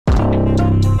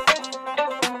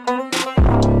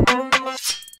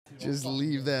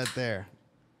leave that there.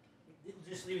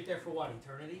 Just leave it there for what,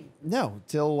 eternity? No,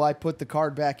 till I put the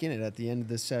card back in it at the end of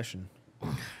this session.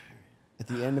 At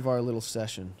the end of our little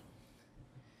session.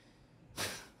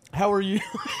 How are you?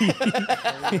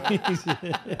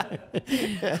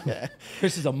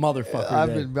 Chris is a motherfucker.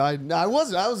 I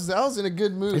was in a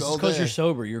good mood. It's because you're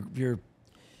sober. You're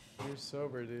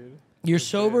sober, dude. You're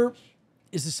sober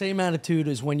is the same attitude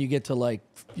as when you get to like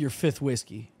your fifth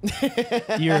whiskey.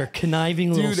 You're a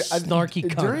conniving little snarky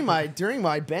cunt. During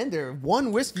my bender,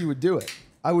 one whiskey would do it.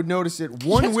 I would notice it.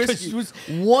 One whiskey,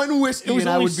 and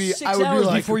I would be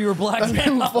like, before you were black.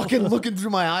 I'm fucking looking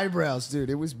through my eyebrows, dude.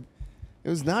 It was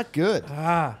not good.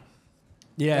 Yeah,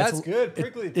 that's good.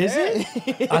 Prickly pear. Is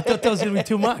it? I thought that was gonna be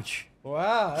too much.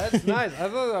 Wow, that's nice. I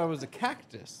thought that was a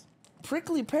cactus.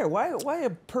 Prickly pear. Why a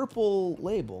purple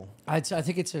label? I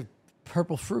think it's a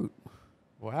purple fruit.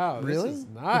 Wow, really? This is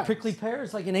nice. The prickly pear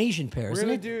is like an Asian pear. We're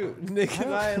gonna do Nick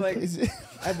and I like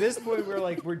at this point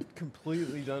we're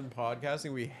completely done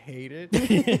podcasting. We hate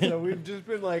it, so we've just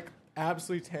been like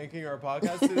absolutely tanking our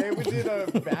podcast. Today we did a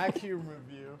vacuum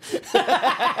review. We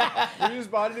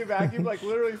just bought a new vacuum, like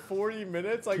literally 40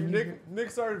 minutes. Like Nick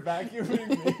started vacuuming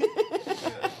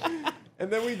me. And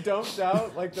then we dumped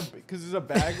out, like, because it's a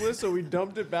bagless, so we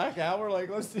dumped it back out. We're like,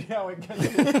 let's see how it gets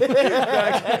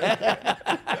back.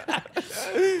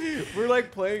 We're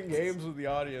like playing games with the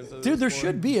audience. Dude, there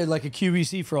should be like a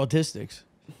QVC for autistics.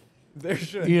 There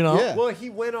should. You know? Yeah. Well, he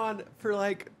went on for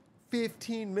like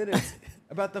 15 minutes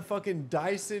about the fucking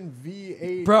Dyson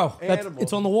V8 Bro, animal.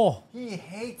 it's on the wall. He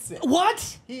hates it.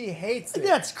 What? He hates it.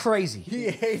 That's crazy. He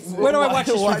hates it. Where do I watch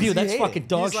this Why review? does he That's hate fucking it?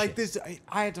 dog He's shit. like this.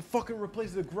 I had to fucking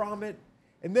replace the grommet,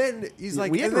 and then he's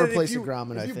like, We had and to then replace if you, the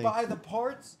grommet, if I you think. buy the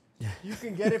parts, you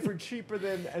can get it for cheaper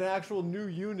than an actual new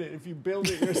unit if you build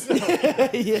it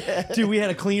yourself. Yeah. Dude, we had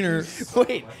a cleaner.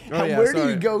 Wait, Oh, yeah, where do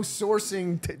sorry. you go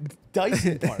sourcing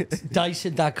Dyson parts?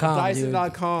 Dyson.com.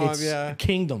 Dyson.com, It's yeah.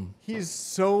 Kingdom. He's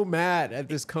so mad at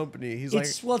this company. He's like,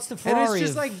 It's the and Ferrari. it's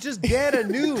just like, just get a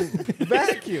new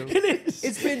vacuum. It is.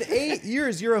 It's been 8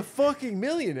 years. You're a fucking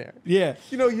millionaire. Yeah.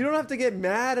 You know, you don't have to get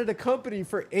mad at a company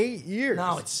for 8 years.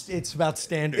 No, it's about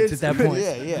standards at that point.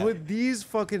 Yeah. With these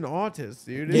fucking autists,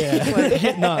 dude. Yeah. It's like, They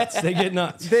get nuts. They get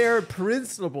nuts. they're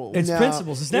principles. It's No.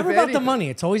 principles. It's never If about the anything, money.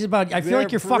 It's always about, I feel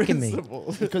like you're fucking me.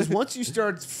 principles. Because once you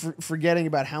start forgetting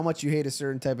about how much you hate a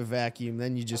certain type of vacuum,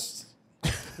 then you just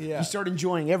Yeah. you start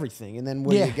enjoying everything, and then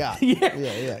what do you got? Yeah.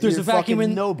 There's You're a vacuum fucking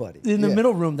in nobody in the Yeah.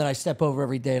 middle room that I step over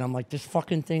every day, and I'm like, this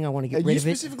fucking thing, I want to get And rid you of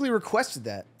it. specifically requested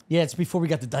that. Yeah, it's before we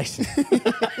got the Dyson.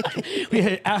 We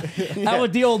had out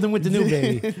with the old and with the new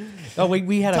baby. Oh wait,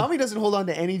 we had Tommy doesn't hold on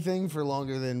to anything for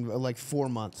longer than like 4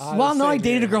 months. Well, no, I Same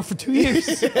dated here. a girl for 2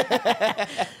 years.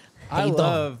 I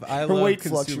love weight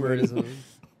fluctuated. consumerism.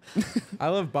 I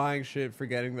love buying shit,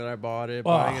 forgetting that I bought it,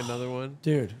 buying another one.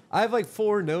 Dude, I have like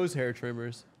 4 nose hair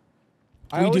trimmers.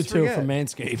 I we do always too forget. from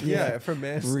Manscaped. Yeah, from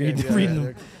Manscaped. Read yeah,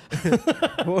 them.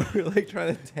 We're like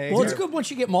trying to tag. Well, it's good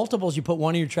once you get multiples. You put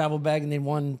one in your travel bag and then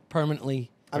one permanently.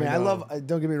 I mean, I I know. love.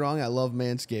 Don't get me wrong, I love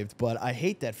Manscaped, but I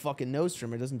hate that fucking nose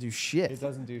trimmer. It doesn't do shit. It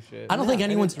doesn't do shit. I don't think And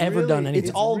anyone's it's ever done anything.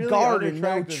 It's all really guard and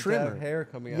no unattractive to have trimmer. hair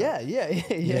coming out. Yeah.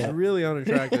 It's really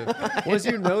unattractive. Once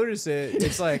you notice it,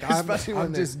 it's like Especially when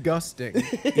I'm they're- disgusting.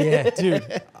 Yeah,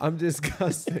 dude. I'm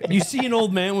disgusting. You see an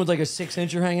old man with like a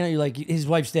 6-incher hanging out. You're like, his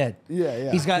wife's dead.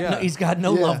 Yeah. He's got Yeah. he's got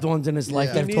no Yeah. loved ones in his life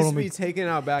Yeah. that He have needs to told be him taken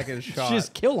out back and shot.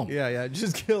 just kill him. Yeah,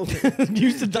 just kill him.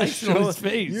 Use the Dyson on his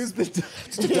face. Use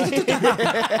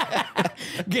the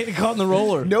Getting caught in the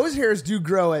roller. Nose hairs do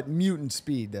grow at mutant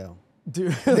speed, though.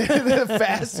 Dude. They're the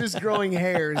fastest growing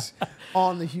hairs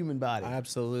on the human body.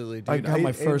 Absolutely, dude. I got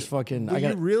my first fucking. But I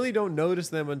got. you really don't notice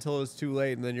them until it's too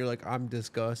late, and then you're like, I'm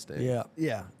disgusting. Yeah.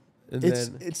 Yeah. And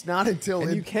It's not until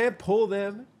and you can't pull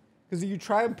them because you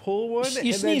try and pull one. You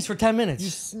and sneeze then for 10 minutes. You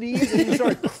sneeze and you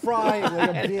start crying like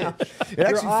a bitch. Your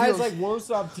actually eyes feels- like won't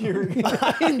stop tearing.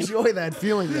 I enjoy that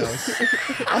feeling though.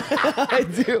 I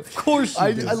do. Of course you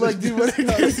I do. like dude, when,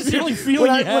 It's the only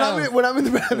feeling you have. when I'm in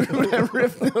the bathroom and I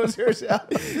rip those hairs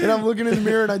out and I'm looking in the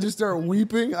mirror and I just start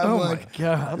weeping. I'm Oh like, my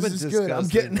God. this is good. I'm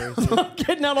disgusting getting, person. I'm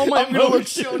getting out all my I'm gonna look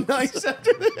emotions. so nice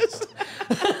after this.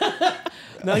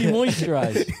 Now you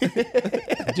moisturize.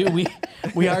 Dude,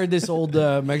 we hired this old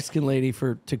Mexican lady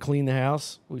to clean the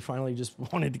house. We finally just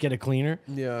wanted to get a cleaner.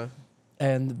 Yeah.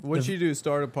 And what'd she do?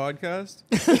 Start a podcast?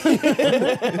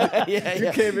 Yeah,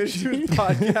 You came in, she was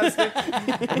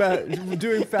podcasting about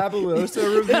doing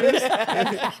Fabuloso reviews.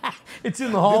 It's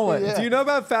in the hallway. Yeah. Do you know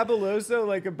about Fabuloso?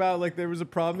 Like about like there was a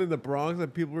problem in the Bronx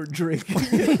that people were drinking.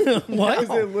 What? Because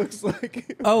it looks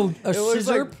like Oh, a It looks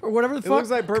scissor like- or whatever the it fuck. looks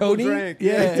like purple Cody? drink.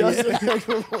 Yeah, It does look like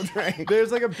purple drink.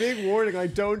 There's like a big warning,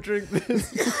 like don't drink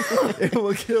this. It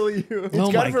will kill you. It's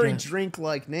Oh got my a very God.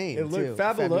 drink-like name, It looked too.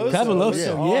 Fabuloso.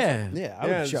 Fabuloso, Yeah. yeah. Yeah, I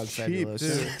would chug it's cheap, Fabuloso.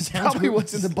 too. It's probably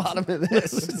what's in the bottom of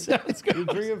this. Sounds You're good.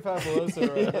 drinking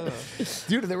Fabuloso right now.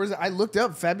 Dude, I looked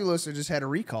up, Fabuloso just had a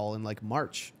recall in like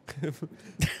March.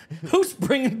 Who's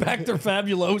bringing back their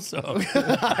Fabuloso?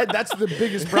 That's the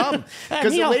biggest problem.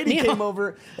 Because a lady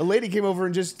came over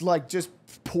and just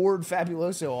poured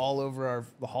Fabuloso all over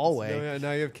the hallway.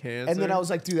 Now you have cancer. And then I was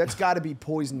like, dude, that's got to be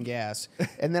poison gas.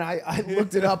 And then I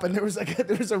looked it up, and there was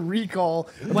a recall.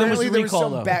 When was the Apparently there was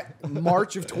recall, some though?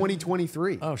 March of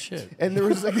 2023. Oh shit. And there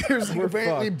was We're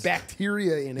apparently fucked.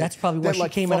 bacteria in it. That's probably why that, she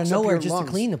came out of fucks up nowhere your just lungs.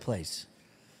 to clean the place.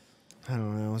 I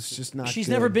don't know. It's just not. She's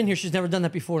good. never been here. She's never done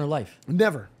that before in her life.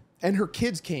 Never. And her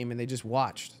kids came and they just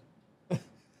watched.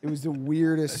 It was the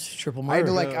weirdest. That's triple I had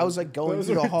to murder. I was like going Those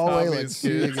through the are hallway, like, Tommy's see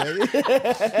kids. again.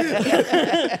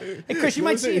 Hey, Chris, you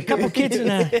might see a couple kids in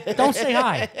there. Don't say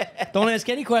hi. Don't ask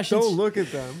any questions. don't look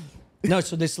at them. No,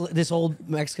 so this old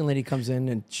Mexican lady comes in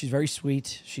and she's very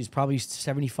sweet. She's probably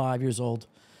 75 years old,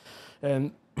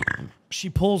 and she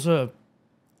pulls on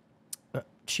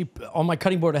my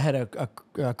cutting board. I had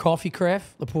a coffee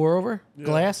carafe, the pour over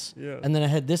glass, yeah. and then I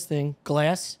had this thing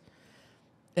glass,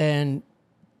 and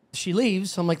she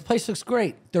leaves. I'm like, the place looks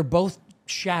great. They're both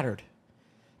shattered.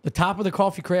 The top of the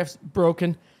coffee carafe's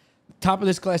broken. Top of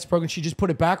this glass is broken. She just put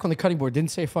it back on the cutting board.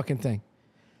 Didn't say a fucking thing.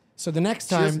 So the next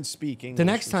She time, doesn't speak English. the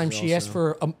next time which is she asked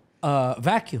also- for a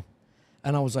vacuum,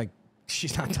 and I was like,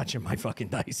 she's not touching my fucking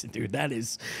Dyson, dude.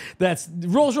 That's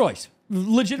Rolls Royce,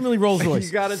 legitimately Rolls You Royce.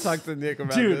 gotta talk to Nick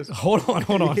about Dude, this. hold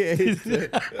on. He hates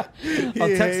it. I'll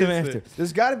text him hates after. it.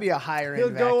 There's got to be a higher He'll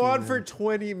end. go on vacuum for than-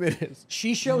 20 minutes.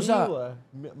 She shows up.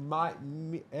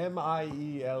 Miele.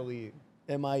 M-I-E-L-E.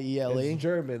 Miele. It's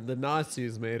German. The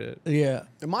Nazis made it. Yeah.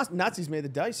 The Nazis made the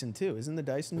Dyson too. Isn't the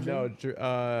Dyson No,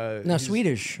 German? No, he's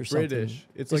Swedish or something. British.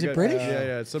 It's Is like it British?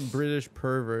 Yeah, it's some British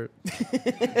pervert.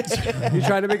 He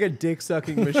tried to make a dick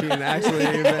sucking machine. Actually,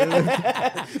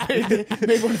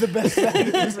 Made one of the best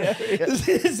vacuums ever.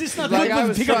 Is this not Like, good? I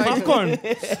was Pick up trying to-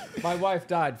 popcorn. my wife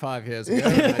died 5 years ago.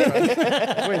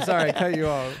 Wait, sorry, I cut you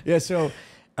off. Yeah, so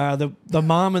the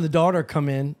mom and the daughter come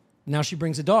in. Now she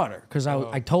brings a daughter because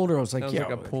I told her, I was like, Sounds yeah.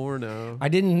 like a porno. I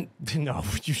didn't. No,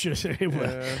 you should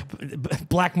have.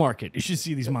 Black market. You should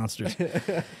see these monsters.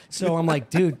 So I'm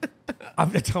like, dude, I'm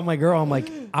gonna tell my girl, I'm like,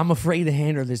 I'm afraid to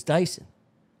hand her this Dyson.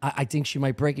 I think she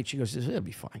might break it. She goes, it'll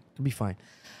be fine. It'll be fine.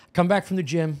 Come back from the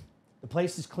gym. The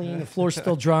place is clean. The floor's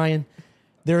still drying.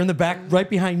 They're in the back, right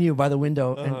behind you by the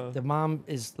window. And the mom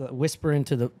is whispering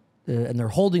to the. And they're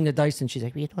holding the Dyson. She's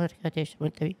like,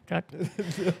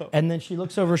 and then she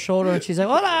looks over her shoulder and she's like,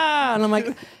 hola! And I'm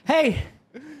like, hey,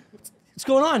 what's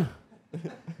going on?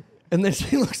 And then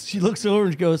she looks over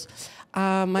and she goes,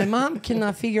 my mom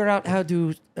cannot figure out how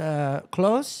to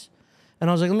close. And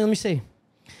I was like, let me see.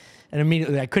 And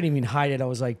immediately I couldn't even hide it. I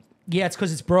was like, yeah, it's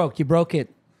because it's broke. You broke it.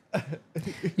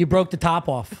 You broke the top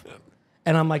off.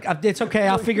 And I'm like, it's okay.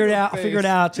 I'll figure it out. I'll figure it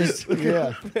out. Just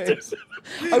Yeah.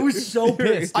 I was so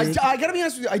pissed. I dude. gotta be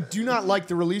honest with you. I do not like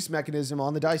the release mechanism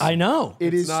on the Dyson. I know.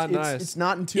 It's not nice. It's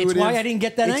not intuitive. It's why I didn't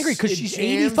get that It's- angry because it she's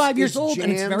jams, 85 years it old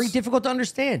and it's very jams. difficult to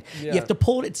understand. Yeah. You have to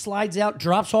pull it, it slides out,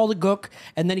 drops all the gook,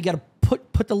 and then you got to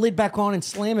put the lid back on and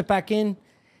slam it back in.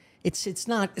 It's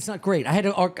not great. I had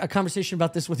a conversation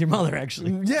about this with your mother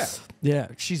actually. Yeah. Yeah,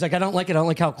 she's like, I don't like it. I don't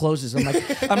like how it closes. I'm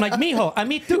like, mijo, I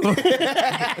me too.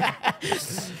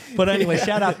 But anyway,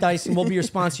 shout out Dyson. We'll be your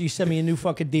sponsor. You send me a new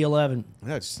fucking D11.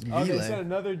 That's Oh, they Miele. said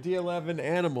another D11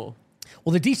 animal.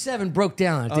 Well, the D7 broke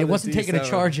down. Oh, It the wasn't taking a D7.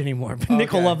 charge anymore. But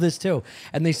Nick will Okay. love this too.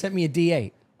 And they sent me a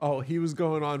D8. Oh, he was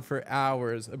going on for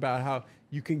hours about how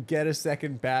you can get a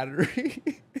second battery,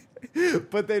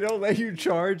 but they don't let you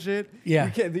charge it.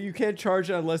 Yeah. You can't charge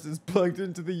it unless it's plugged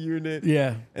into the unit.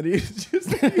 Yeah. And he's he's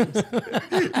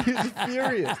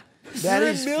furious. That You're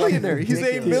is a millionaire. fucking He's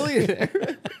a ridiculous.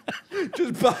 millionaire.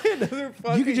 Just buy another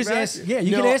fucking You could just vacuum. ask,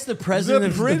 you No, could ask the president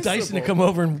of the principle. Dyson to come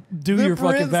over and do The your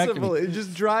fucking principle, vacuuming. it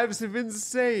just drives him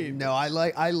insane. No, I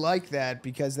like that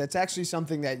because that's actually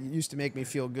something that used to make me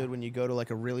feel good when you go to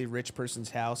like a really rich person's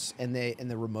house and the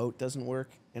remote doesn't work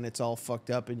and it's all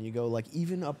fucked up and you go like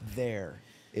even up there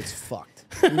it's fucked.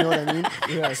 You know what I mean?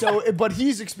 Yeah. So, but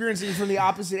he's experiencing from the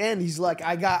opposite end. He's like,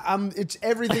 it's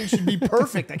everything should be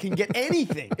perfect. I can get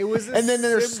anything. It was, and then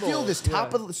there's still this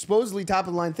supposedly top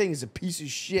of the line thing is a piece of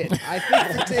shit. I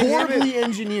think horribly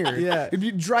engineered. Yeah, if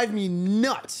you drive me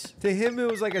nuts. To him,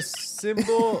 it was like a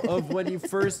symbol of when he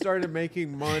first started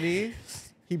making money.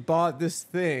 He bought this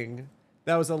thing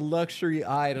that was a luxury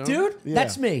item, dude.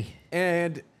 That's me.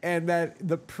 And that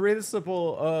the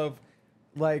principle of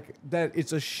like that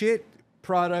it's a shit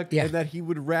product and that he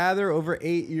would rather over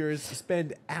 8 years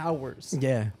spend hours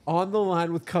on the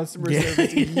line with customer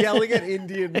service yelling at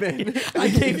Indian men. I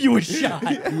gave you a shot.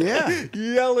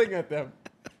 Yelling at them.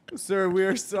 Sir, we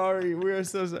are sorry. We are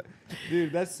so sorry.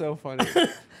 Dude, that's so funny.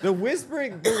 The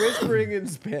whispering in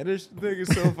Spanish thing is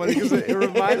so funny because it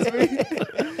reminds me.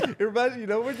 You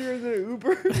know when you're in the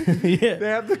Uber, they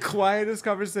have the quietest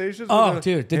conversations. Oh,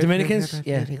 dude, the Dominicans. And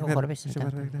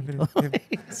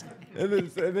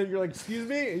then you're like, excuse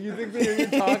me? And you think that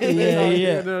you're talking?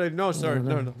 Yeah. And they're like, no, sorry,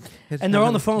 no. And they're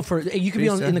on the phone for, you could be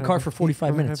in the car for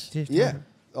 45 minutes. Yeah.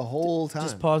 The whole time.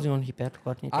 Just pausing on.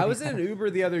 I was in an Uber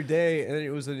the other day, and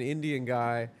it was an Indian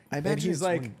guy. I bet he's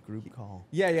like group call.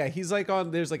 Yeah. He's like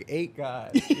there's like 8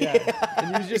 guys. Yeah.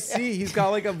 And you just see he's got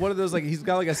like one of those he's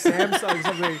got like a Samsung or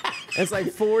something. It's like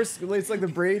 4. It's like the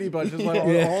Brady Bunch. It's like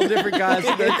all different guys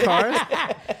in their cars.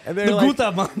 And they're like,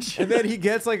 Guta Bunch. And then he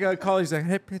gets like a call. He's like,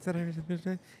 hey,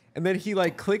 and then he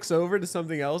like clicks over to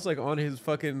something else like on his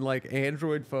fucking like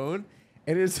Android phone.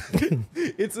 And it's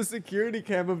it's a security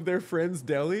cam of their friend's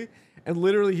deli, and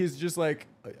literally he's just like,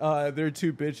 there are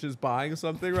 2 bitches buying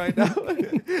something right now,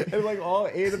 and like all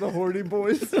 8 of the horny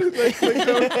boys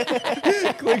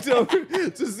like, clicked over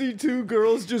to see 2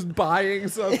 girls just buying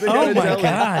something. Oh my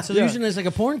god! So they're using this like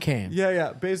a porn cam.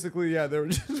 Yeah. Basically, they were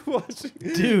just watching.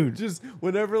 Dude, just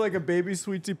whenever like a baby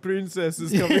sweetie princess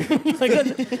is coming.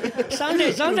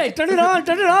 Sunday, turn it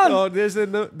on. Oh, there's a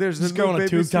new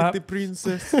baby sweetie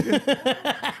princess.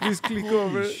 Please click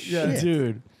over. Yeah,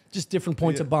 dude. Just different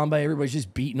points of Bombay. Everybody's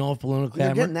just beating off political They're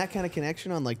camera. getting that kind of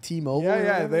connection on like T-Mobile.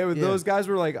 Yeah. Those guys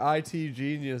were like IT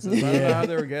geniuses. I don't know how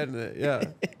they were getting it. Yeah,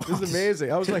 it was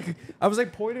amazing. I was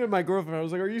like pointing at my girlfriend. I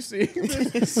was like, "Are you seeing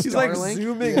this?" She's like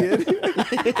zooming in,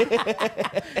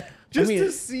 just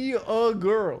to see a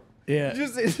girl. Yeah,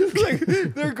 it's just like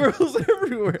there are girls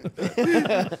everywhere.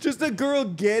 Just a girl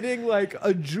getting like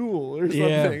a jewel or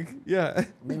something. Yeah.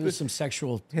 Maybe there's some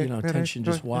sexual tension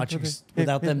just watching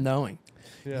without them knowing.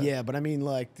 Yeah, but I mean,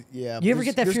 like, You ever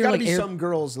get that fear? There's gotta like be some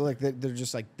girls like that. They're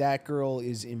just like, that girl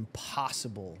is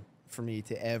impossible for me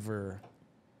to ever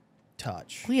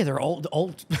touch. Well, yeah, they're old.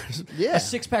 Yeah, a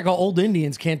 6-pack of old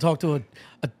Indians can't talk to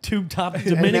a tube-top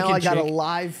Dominican and now I got chick. a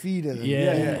live feed of them.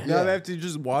 Yeah. Now they have to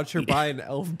just watch her buy an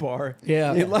Elf bar.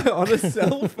 Yeah. On a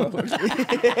cell phone. Dude,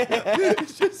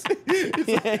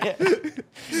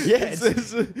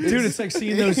 it's like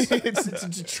seeing those. It's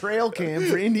a trail cam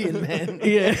for Indian men.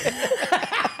 Yeah.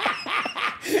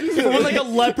 When like a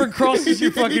leopard crosses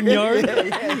your fucking yard.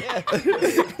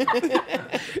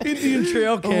 Indian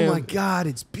trail cam. Oh my god,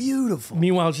 it's beautiful.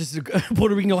 Meanwhile, it's just a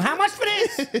Puerto Rican go, how much for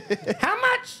this? How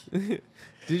much?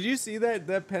 Did you see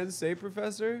that Penn State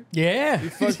professor? Yeah. He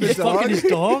fucked He's the dog? fucking his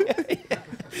dog?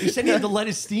 He said he had to let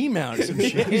his steam out or some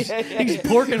shit. He's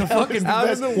porking a fucking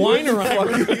wine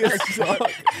around.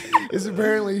 Is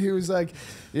apparently he was like,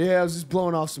 yeah, I was just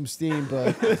blowing off some steam, but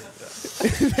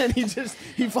and then he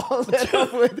followed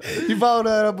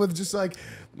that up with just like,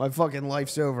 my fucking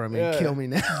life's over. I mean, kill me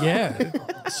now. Yeah.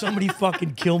 Somebody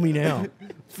fucking kill me now.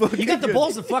 You got the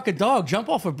balls to fuck a dog. Jump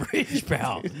off a bridge,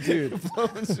 pal. Dude,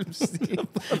 blowing some steam.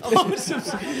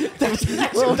 That's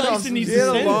what Dyson needs to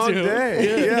send a long to.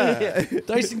 day. Yeah.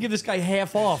 Dyson, give this guy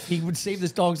half off. He would save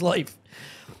this dog's life.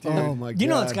 Dude. Oh my god! You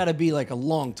know it's got to be like a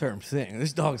long-term thing.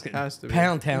 This dog's getting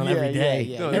pound town every day.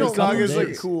 Yeah. No, They this don't dog come is days.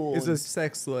 like Cool. It's a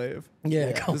sex slave.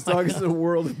 Yeah, This dog is in a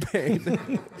world of pain.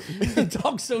 The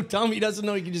dog's so dumb he doesn't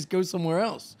know he can just go somewhere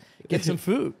else, get some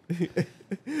food.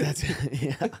 That's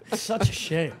Such a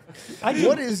shame.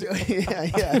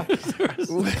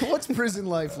 What's prison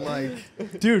life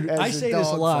like? Dude, as I a say this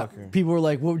a dog lot. fucker? People are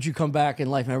like, what would you come back in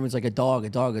life? And everyone's like, a dog.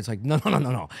 It's like,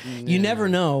 no. You never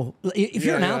know. If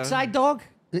you're an outside dog,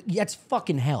 that's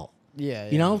fucking hell. Yeah.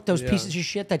 You know, those pieces of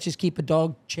shit that just keep a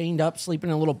dog chained up, sleeping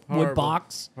in a little wood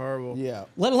box. Horrible. Yeah.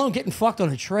 Let alone getting fucked on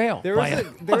a trail. There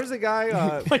was a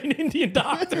guy. By an Indian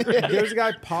doctor. There was a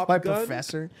guy, Pop My Gun,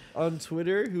 professor on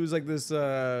Twitter, who was like this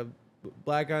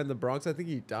black guy in the Bronx. I think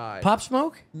he died. Pop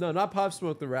Smoke? No, not Pop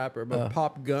Smoke the rapper, but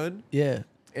Pop Gun. Yeah.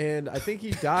 And I think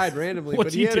he died randomly.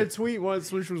 What'd But he he had do? a tweet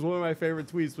once, which was one of my favorite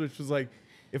tweets, which was like,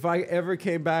 if I ever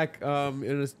came back, if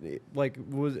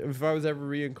I was ever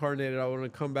reincarnated, I want to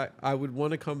come back. I would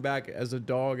want to come back as a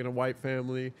dog in a white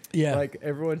family. Yeah. Like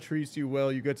everyone treats you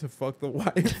well, you get to fuck the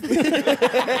wife.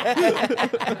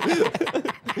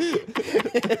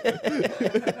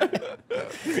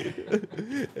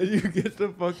 And you get to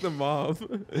fuck the mom.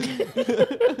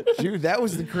 Dude, that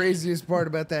was the craziest part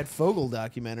about that Fogel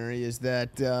documentary is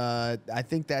that I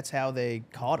think that's how they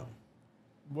caught him.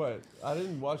 What? I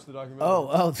didn't watch the documentary.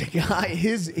 Oh, the guy,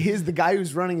 the guy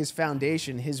who's running his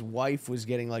foundation, his wife was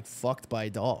getting like fucked by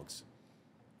dogs,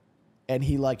 and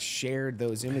he like shared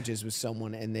those images with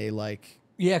someone, and they like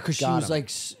Yeah, because she got was him. like,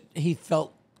 he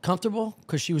felt comfortable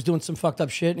because she was doing some fucked up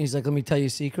shit, and he's like, "Let me tell you a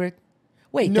secret."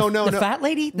 Wait, the fat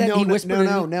lady that he whispered.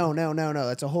 No.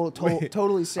 That's a whole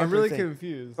totally separate. I'm really thing.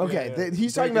 confused. Okay, Yeah.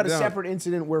 he's talking Break about it a down. separate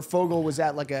incident where Fogel was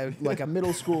at like a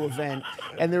middle school event,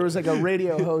 and there was like a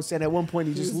radio host, and at one point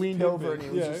he just leaned over and he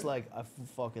was just like, "I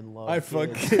fucking love." I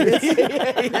fuck kids." kids.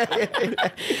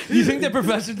 You think the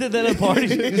professor did that at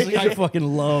parties? He's like, I fucking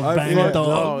love I banging fuck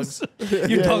dogs.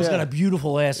 Your dog's got a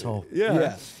beautiful asshole. Yeah.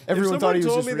 Yeah. Everyone if thought he was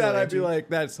told just me real that, I'd be edgy. like,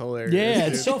 "That's hilarious." Yeah,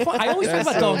 dude. it's so fun. I always think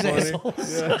about dogs'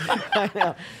 assholes. I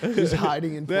know. Just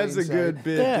hiding in plain That's a sight. good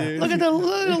bit, Yeah. dude. Look at the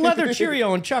little leather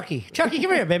Cheerio and Chucky. Chucky,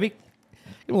 come here, baby. Give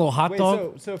him a little hot Wait,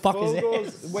 dog. so Fuck his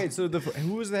Fogel's, ass. wait, so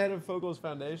who was the head of Fogel's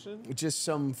foundation? Just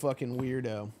some fucking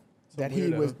weirdo that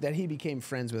weirdo. he became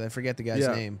friends with. I forget the guy's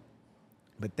Yeah. name,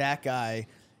 but that guy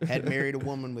had married a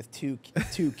woman with two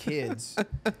kids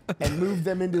and moved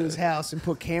them into his house and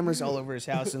put cameras all over his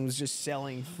house and was just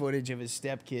selling footage of his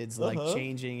stepkids like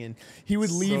changing, and he would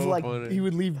leave funny. he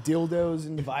would leave dildos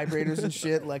and vibrators and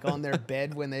shit like on their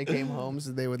bed when they came home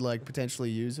so they would like potentially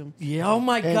use them. Yeah, oh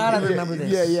my And- God, I yeah, remember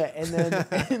this. Yeah,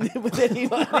 but then he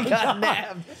got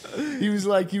nabbed. He was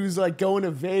like going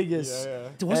to Vegas. Yeah.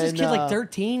 Was this And, kid like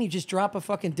 13? You just drop a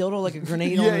fucking dildo like a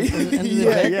grenade on Yeah, the end of the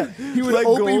bed? yeah. He would Like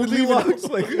open. He would leave it. Goldilocks,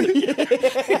 like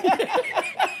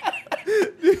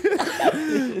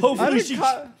Hopefully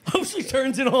she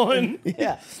turns it on.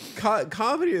 Yeah.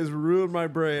 comedy has ruined my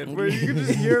brain. Where you can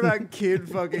just hear about kid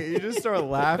fucking, you just start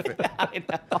laughing. I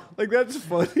know. Like that's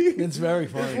funny. It's very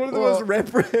It's funny. one of the Well- most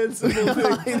reprehensible things.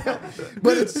 I know.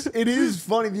 But it is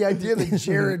funny the idea that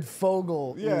Jared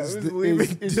Fogel Yeah, is, it was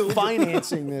leaving is dildo-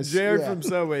 financing this. Jared yeah. from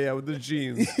Subway, yeah, with the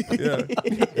jeans. Yeah.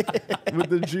 With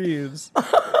the jeans.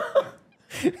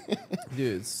 Dude,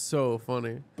 it's so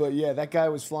funny. But yeah, that guy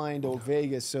was flying to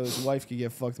Vegas so his wife could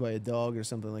get fucked by a dog or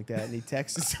something like that, and he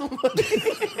texted somebody.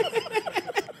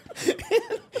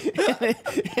 And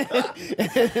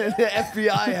the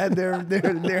FBI had their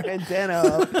antenna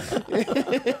up.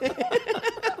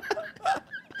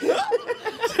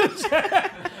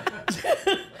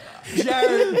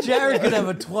 Jared could have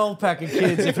a 12-pack of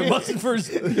kids if it wasn't for his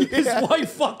wife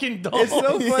fucking dog. It's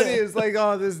so funny. It's like,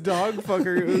 oh, this dog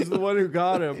fucker was the one who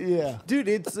got him. Yeah. Dude,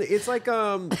 it's like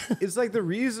the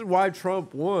reason why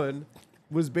Trump won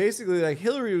was basically like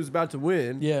Hillary was about to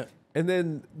win. Yeah. And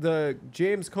then the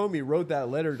James Comey wrote that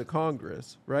letter to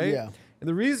Congress, right? Yeah. And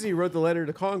the reason he wrote the letter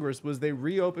to Congress was they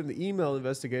reopened the email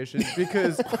investigation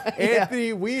because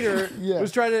Anthony Weiner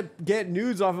was trying to get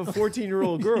nudes off a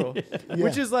 14-year-old girl,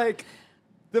 which is like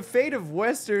the fate of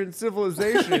Western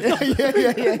civilization.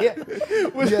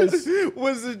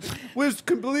 Was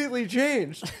completely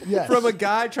changed from a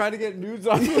guy trying to get nudes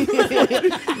off.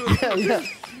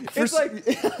 It's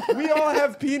like we all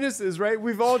have penises, right?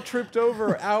 We've all tripped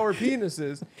over our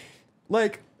penises,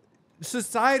 like.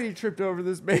 Society tripped over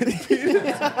this man's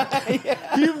penis.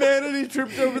 Humanity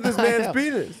tripped over this man's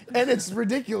penis. And it's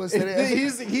ridiculous. That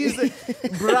He's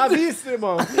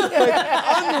bravissimo.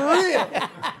 Like,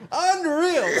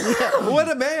 unreal.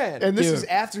 What a man. And this is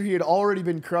after he had already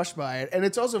been crushed by it. And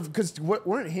it's also because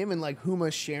weren't him and like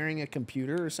Huma sharing a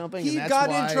computer or something? He and that's got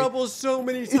why... in trouble so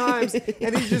many times,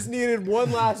 and he just needed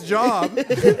one last job.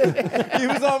 He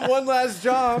was on one last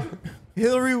job.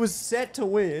 Hillary was set to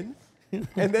win.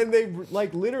 And then they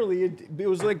like literally it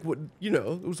was like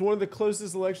it was one of the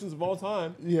closest elections of all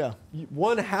time. Yeah.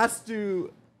 One has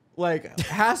to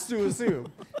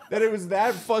assume that it was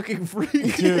that fucking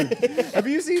freak. Dude, have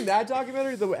you seen that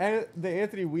documentary, the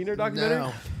Anthony Weiner documentary?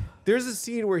 No. There's a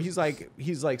scene where he's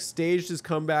like staged his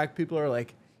comeback. People are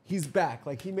like, he's back.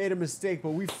 Like he made a mistake, but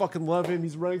we fucking love him.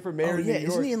 He's running for mayor. Oh, yeah. Of New York.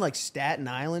 Isn't he in like Staten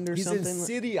Island or He's something? in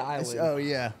City Island. Oh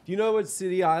yeah. Do you know what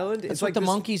City Island? It's like the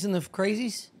monkeys and the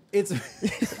crazies. It's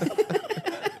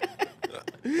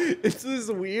it's this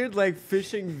weird like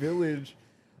fishing village,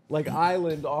 like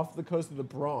island off the coast of the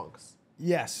Bronx.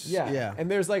 Yes. Yeah. And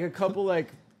there's like a couple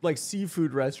like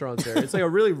seafood restaurants there. It's like a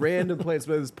really random place,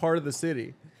 but it's part of the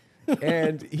city.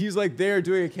 And he's like there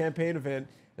doing a campaign event.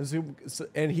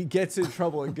 and he gets in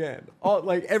trouble again.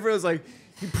 Like everyone's like,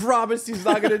 he promised he's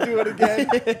not gonna do it again.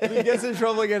 And he gets in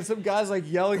trouble again. Some guy's like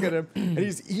yelling at him, and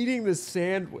he's eating the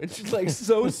sandwich, like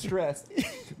so stressed.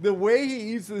 The way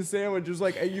he eats the sandwich is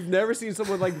like you've never seen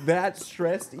someone like that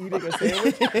stressed eating a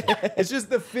sandwich. It's just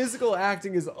the physical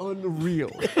acting is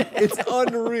unreal. It's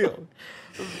unreal.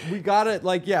 We gotta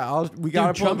we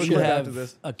gotta pull up a should clip have after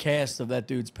this. a cast of that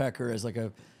dude's pecker as like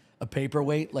a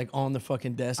paperweight, like on the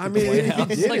fucking desk I at mean, the White he House.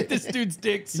 did Like it. this dude's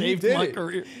dick He saved did my it.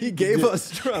 career. He gave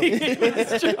us Trump. He gave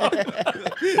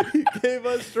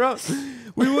us Trump.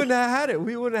 We wouldn't have had it.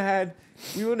 We wouldn't have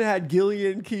had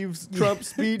Gillian Keefe's Trump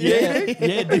speed dating.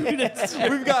 Yeah, dude. That's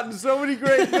We've gotten so many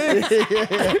great things.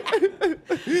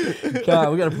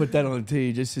 God, we got to put that on the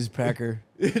tee. Just his pecker.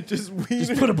 Just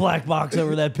Just put a black box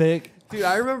over that pick. Dude,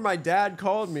 I remember my dad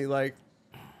called me like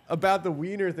about the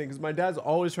wiener thing because my dad's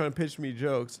always trying to pitch me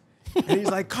jokes. And he's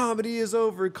like, comedy is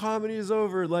over. Comedy is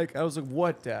over. Like, I was like,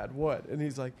 what, Dad? What? And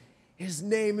he's like, his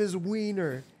name is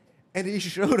Wiener. And he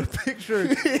showed a picture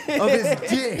of his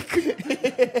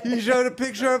dick. He showed a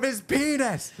picture of his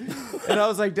penis. And I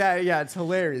was like, Dad, yeah, it's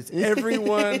hilarious.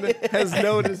 Everyone has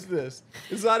noticed this.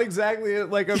 It's not exactly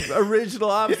like an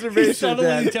original observation,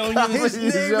 Suddenly Dad. telling you His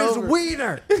name is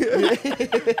Wiener.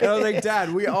 And I was like,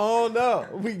 Dad, we all know.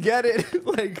 We get it.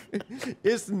 Like,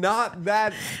 it's not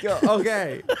that.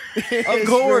 Okay. Of It's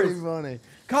course. pretty funny.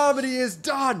 Comedy is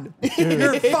done.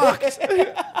 You're fucked.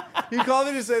 He called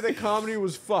me to say that comedy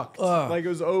was fucked. Like it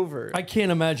was over. I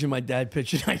can't imagine my dad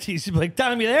pitching IT. He'd be like,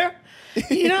 Tom, you there?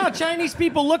 You know how Chinese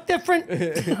people look different?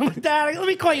 I'm like, Dad, let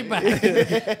me call you back.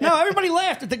 No, everybody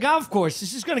laughed at the golf course.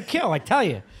 This is going to kill, I tell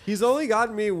you. He's only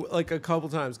gotten me like a couple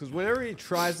times because whenever he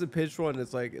tries to pitch one,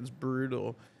 it's like, it's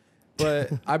brutal.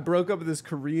 But I broke up with this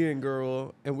Korean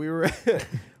girl and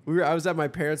I was at my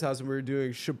parents' house and we were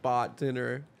doing Shabbat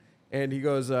dinner. And he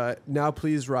goes, now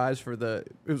please rise for it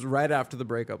was right after the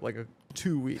breakup, like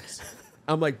 2 weeks.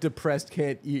 I'm like depressed,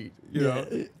 can't eat, you know?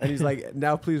 And he's like,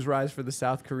 now please rise for the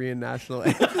South Korean national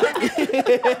anthem.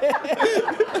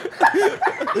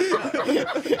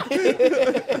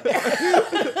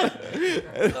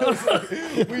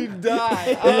 We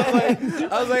die.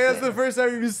 I was like, that's the first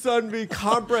time you sunned me,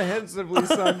 comprehensively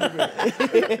sunned me.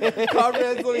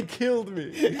 Comprehensively killed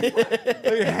me.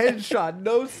 Like headshot,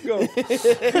 no scope.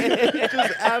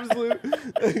 Just absolute.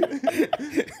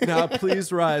 Now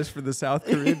please rise for the South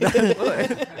Korean national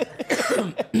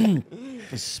anthem.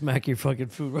 Just smack your fucking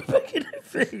food right back in the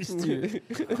face, dude.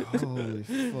 Holy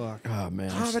fuck. Oh, man.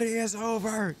 Comedy is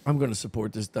over. I'm going to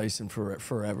support this Dyson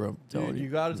forever. I'm telling Dude, you. you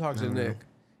got to talk to Nick.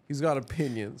 He's got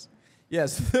opinions.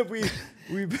 Yes, we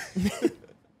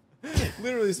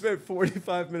literally spent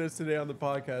 45 minutes today on the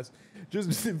podcast just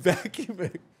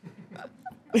vacuuming.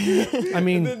 I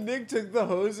mean, And then Nick took the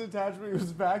hose attachment, he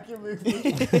was vacuuming.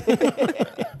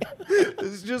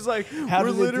 It's just like How we're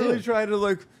did it literally do? trying to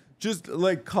like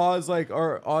cause like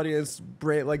our audience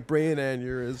brain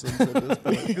aneurysms at this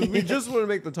point because we just want to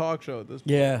make the talk show at this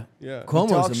point. yeah. Yeah. Talk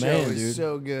Cuomo's a show man, is dude.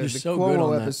 so good. You're The so good Cuomo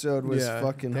on that. episode was Yeah.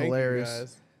 fucking Thank hilarious. You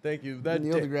guys. Thank you.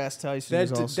 Neil deGrasse Tyson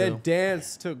was also. That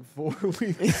dance took 4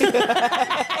 weeks.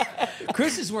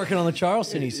 Chris is working on the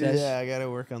Charleston, he says. Yeah, I got to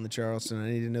work on the Charleston. I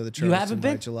need to know the You Charleston haven't by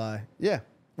been? July. Yeah.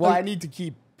 Well, I need to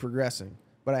keep progressing,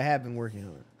 but I have been working on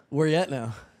it. Where you at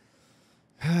now?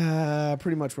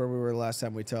 Pretty much where we were last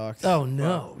time we talked. Oh,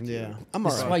 no. Yeah. I'm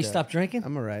This all is right. why you though. stopped drinking?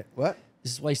 I'm all right. What?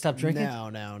 This is why you stopped drinking?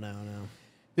 No.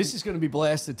 This is going to be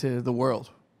blasted to the world.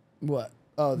 What?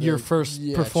 Oh, Your first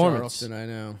performance. Charleston, I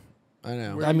know.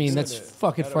 I mean, that's At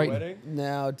fucking a frightening. wedding?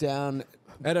 Now down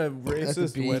At a at the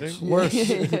racist beach. wedding? Worse.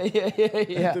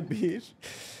 yeah. At the beach?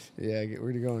 Yeah,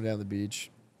 we're going down the beach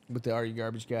with the Are You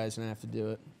Garbage guys, and I have to do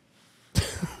it.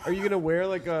 Are you gonna wear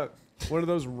like one of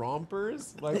those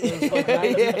rompers? Like those, like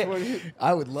 1920?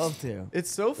 I would love to.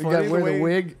 It's so We funny got to wear the way,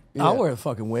 wig. I'll wear a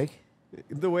fucking wig.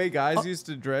 the way guys used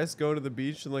to dress, go to the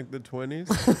beach in like the 20s.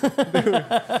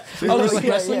 Oh, like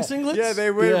Yeah, wrestling yeah. singlets? Yeah, they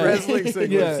wear Yeah. wrestling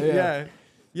singlets. Yeah.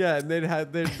 Yeah, and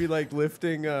they'd be like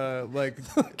lifting like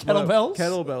Kettlebells?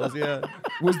 Kettlebells, yeah.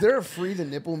 Was there a free the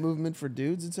nipple movement for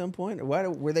dudes at some point? Or why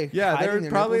were they? Yeah, they hiding were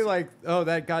their probably nipples? like, oh,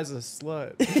 that guy's a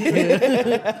slut.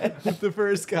 The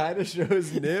first guy to show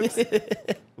his nips.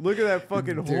 Look at that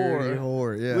fucking dirty whore.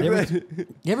 whore. Yeah. Look at that.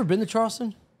 You ever been to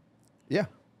Charleston? Yeah.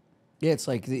 Yeah, it's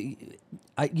like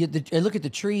I look at the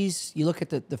trees, you look at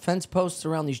the fence posts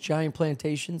around these giant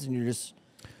plantations, and you're just,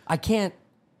 I can't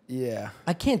Yeah.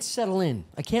 I can't settle in.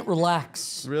 I can't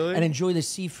relax. Really? And enjoy the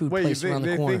seafood Wait, place around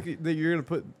the they corner. think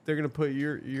that they're gonna put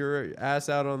your ass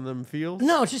out on them fields?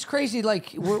 No, it's just crazy.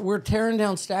 Like we're tearing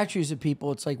down statues of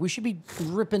people. It's like we should be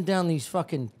ripping down these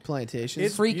fucking Plantations.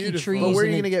 It's freaky beautiful. trees. But where are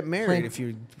you and going to then get married plant- if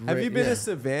you... Have you been yeah. to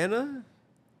Savannah?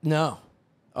 No.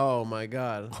 Oh my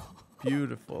God,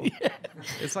 beautiful.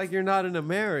 It's like you're not in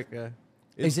America.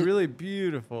 It's Is it- really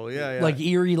beautiful. Yeah, yeah. Like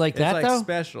eerie like it's that like though.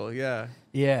 special. Yeah,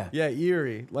 Yeah. yeah,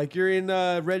 eerie. Like you're in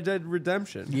Red Dead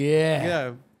Redemption. Yeah.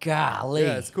 Yeah, Golly.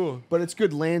 yeah. It's cool. But it's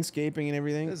good landscaping and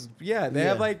everything. They have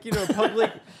Yeah. like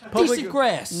public Decent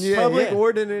grass. Yeah. public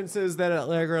ordinances that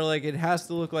are like it has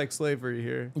to look like slavery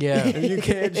here. Yeah. And you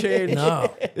can't change.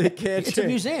 No. It can't It's a change.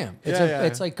 museum. It's Yeah, yeah.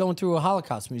 it's like going through a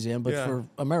Holocaust museum, but Yeah. for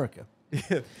America.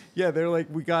 Yeah, they're like,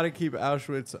 we got to keep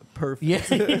Auschwitz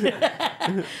perfect.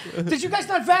 Yeah. Did you guys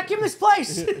not vacuum this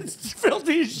place? It's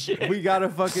filthy as shit. We got a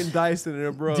fucking Dyson and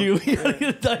it broke. Do we have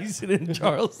a Dyson in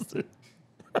Charleston?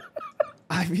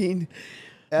 I mean,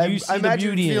 You see I the imagine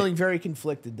beauty in it. feeling very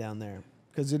conflicted down there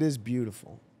because it is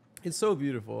beautiful. It's so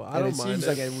beautiful. I And don't it mind seems it.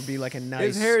 like it would be like a nice...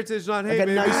 It's heritage, not hate. like a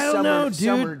baby. nice I don't summer, know, dude.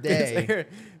 summer It's day. her-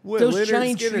 what, Those Leonard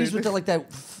giant Skinner. trees with like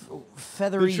that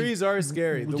feathery. The trees are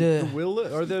scary. The the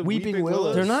willow or the weeping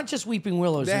willows. They're not just weeping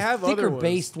willows. They They're have thicker other ones.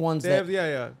 based ones They that have,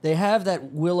 yeah. they have that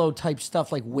willow type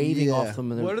stuff like waving Yeah. off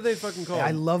them. And What are they fucking called?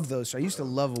 I love those. I used to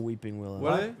love a weeping willow.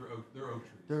 What are they?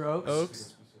 They're oaks.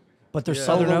 Oaks. But they're Yeah. Oh,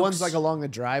 southern the oaks. ones like along the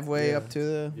driveway up to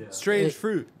the... Strange It-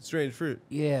 fruit. Strange fruit.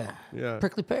 Yeah. Yeah.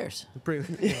 Prickly pears. Yeah.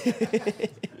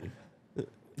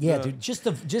 Yeah, dude. Just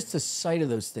the sight of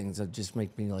those things that just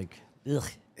make me like, ugh.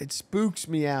 It spooks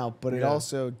me out, but it Yeah.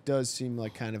 also does seem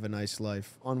like kind of a nice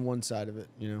life on one side of it,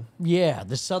 you know? Yeah,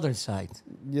 the southern side.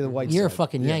 Yeah, the white You're a side.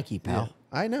 fucking Yeah. Yankee, pal.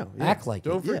 I know. Yeah. Act like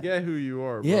Don't it. forget who you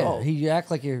are, bro. Yeah, you act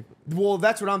like you're. Well,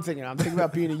 that's what I'm thinking. I'm thinking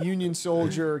about being a Union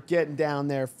soldier, getting down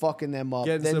there, fucking them up,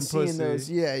 Getting then some seeing pussy. those.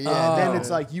 Yeah, yeah. Oh. Then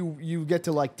it's like you get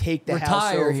to like take the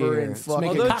house Retire over here. and Let's fucking.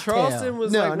 make a Although cocktail. Charleston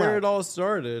was No, like no. where it all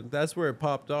started. That's where it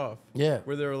popped off. Yeah.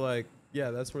 Where they were like,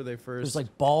 yeah, that's where they first. There's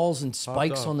like balls and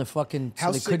spikes off. on the fucking. So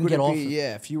How they sick couldn't would get it off. be?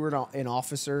 Yeah, if you were an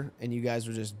officer and you guys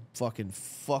were just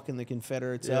fucking the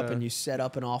Confederates up, Yeah. and you set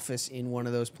up an office in one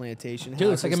of those plantation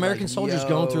Dude, it's like houses, American soldiers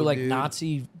going through like dude.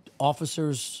 Nazi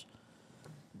officers.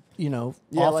 You know,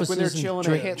 Yeah, like offices when they're and chilling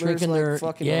drink, at Hitler's drinking like their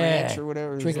fucking yeah, ranch or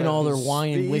whatever. drinking Yeah. all their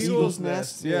wine the and whiskey. Eagles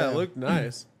nest? nest. Yeah, Yeah. it looked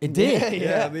nice. It did.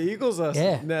 Yeah, the Eagles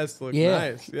Yeah. nest looked Yeah.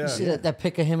 nice. Yeah. You see that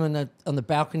pic of him on the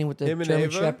balcony with the Him and German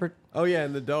Ava? Shepherd? Oh yeah,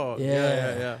 and the dog.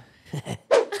 Yeah. Yeah.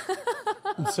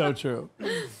 It's so true.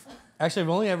 Actually, I've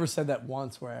only ever said that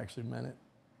once where I actually meant it.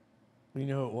 You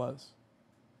know who it was?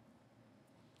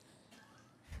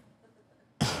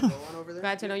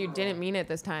 Glad to know you didn't mean it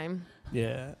this time.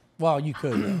 Yeah. Well, you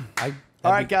could. Yeah.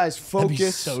 All right, guys, that'd be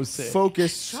focus. so sick.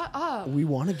 Focus. Shut up. We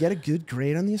want to get a good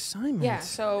grade on the assignment. Yeah,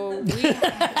 so we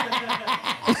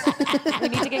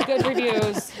need to get good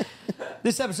reviews.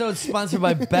 This episode is sponsored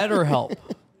by BetterHelp.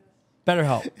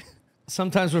 BetterHelp.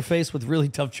 Sometimes we're faced with really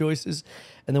tough choices,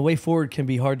 and the way forward can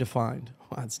be hard to find.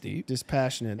 Wow, that's deep.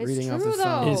 Dispassionate. It's reading off true, the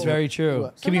phone. though. It's very true.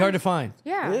 What? Can be hard to find.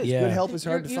 Yeah. It is. Yeah. Good help is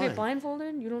hard to you find. get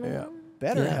blindfolded, you don't know. Yeah.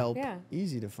 Better Yeah. help. Yeah.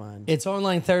 Easy to find. It's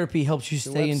online therapy helps you It's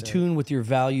a stay in website. tune with your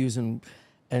values and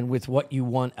with what you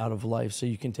want out of life, so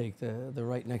you can take the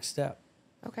right next step.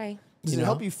 Okay. Does you it know?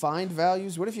 help you find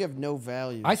values? What if you have no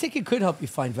values? I think it could help you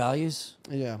find values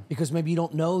yeah. because maybe you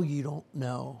don't know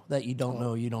that you don't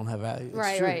know you don't have values.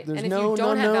 Right, True. right. There's and if known you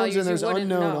don't have unknowns values, and there's you wouldn't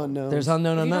unknown know. unknowns. There's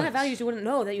unknown If you don't unknowns. have values, you wouldn't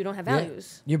know that you don't have Yeah.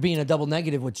 values. You're being a double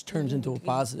negative, which turns into a It's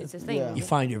positive. a thing. Yeah. You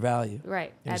find your value.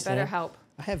 Right. You At understand? BetterHelp.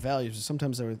 I have values. But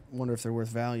sometimes I would wonder if they're worth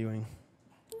valuing.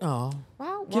 Oh,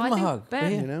 Wow. Give him a hug.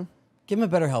 Ben, Yeah. You know? give him a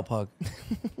BetterHelp hug.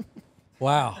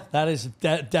 Wow, that is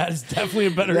definitely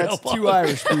a better That's help. two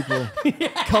Irish people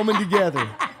coming together,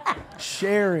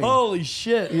 sharing. Holy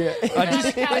shit! Yeah. I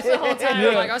just couch the whole time.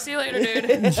 I'm like, I'll see you later,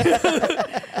 dude.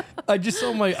 I just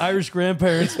saw my Irish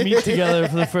grandparents meet together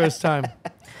for the first time.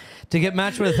 To get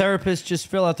matched with a therapist, just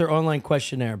fill out their online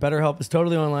questionnaire. BetterHelp is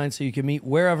totally online, so you can meet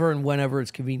wherever and whenever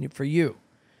it's convenient for you.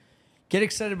 Get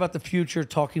excited about the future.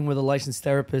 Talking with a licensed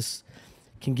therapist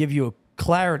can give you a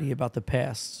clarity about the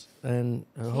past and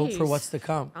a hope for Jeez. what's to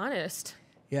come. Honest.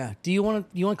 Yeah. Do you want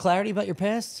clarity about your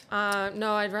past?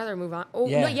 No, I'd rather move on. Oh,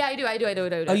 Yeah. no, yeah, I do.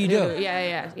 Oh, you do?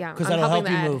 Yeah. Because I'm that'll help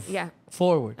helping you the ad. move Yeah,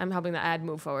 forward. I'm helping the ad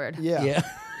move forward. Yeah. Yeah.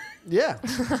 Yeah.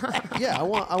 Yeah. I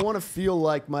want to feel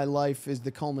like my life is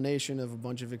the culmination of a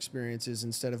bunch of experiences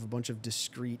instead of a bunch of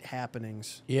discrete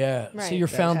happenings. Yeah. So Right. your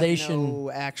that have foundation,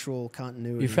 no actual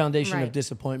continuity. your foundation of Right.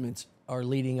 disappointments are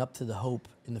leading up to the hope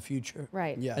in the future.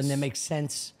 Right. Yes. And that makes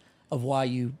sense of why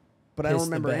you. But I don't pissed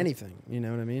the remember bed. anything. You know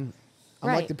what I mean? I'm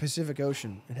like Right. the Pacific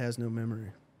Ocean. It has no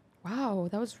memory. Wow,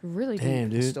 that was really deep. Damn, I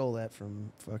dude. stole that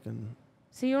from fucking.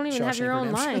 So you don't even have your Shawshank own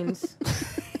Redemption. lines.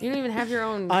 You don't even have your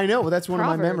own. I know, but that's one of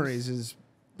my Proverbs. memories is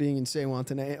being in San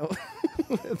Juantaneo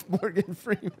with Morgan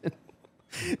Freeman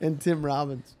and Tim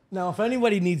Robbins. Now, if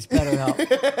anybody needs better help,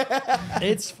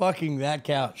 it's fucking that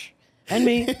couch. And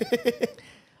me.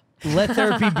 Let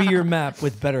therapy be your map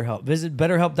with BetterHelp. Visit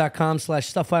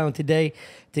betterhelp.com/StuffIsland today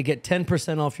to get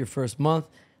 10% off your first month.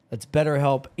 That's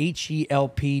BetterHelp,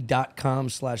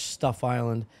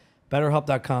 HELP.com/StuffIsland.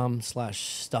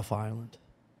 BetterHelp.com/StuffIsland.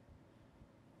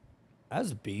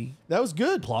 That's a B That was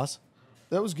good. plus.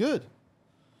 That was good.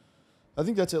 I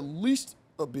think that's at least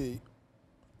a B.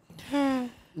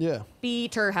 Yeah, B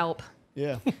ter help.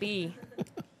 yeah. B. If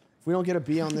we don't get a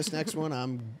B on this next one,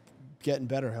 I'm getting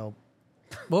better help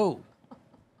Whoa.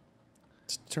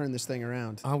 to turn this thing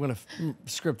around. I'm going to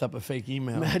script up a fake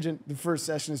email. Imagine the first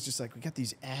session is just like, we got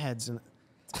these ads and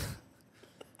I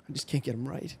just can't get them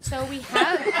right. So we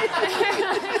have.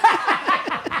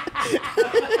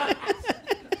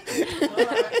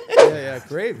 Yeah,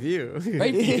 great view.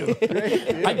 Great view.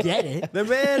 I get it. The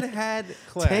man had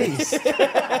class.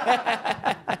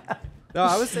 No,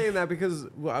 I was saying that because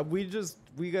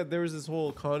there was this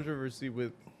whole controversy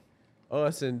with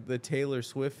us and the Taylor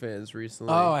Swift fans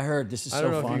recently. Oh, I heard. This is so I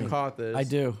don't know funny. if you caught this. I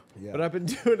do. Yeah. But I've been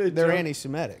doing it. They're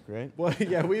anti-Semitic, right? Well,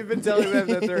 yeah, we've been telling them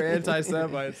that they're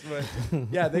anti-Semites, but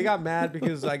yeah, they got mad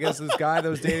because I guess this guy that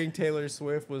was dating Taylor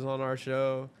Swift was on our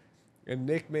show, and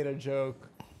Nick made a joke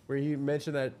where he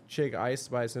mentioned that chick Ice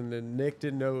Spice, and then Nick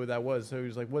didn't know who that was, so he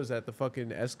was like, "What is that? The fucking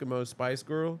Eskimo Spice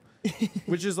Girl?"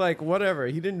 Which is like whatever.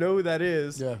 He didn't know who that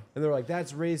is. Yeah. And they're like,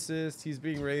 "That's racist. He's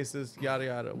being racist. Yada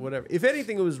yada. Whatever." If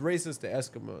anything, it was racist to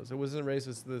Eskimos. It wasn't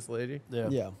racist to this lady. Yeah.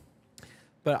 Yeah.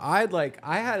 But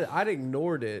I'd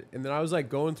ignored it, and then I was like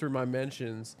going through my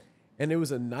mentions, and it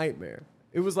was a nightmare.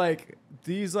 It was like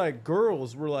these like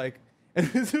girls were like, and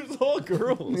this was all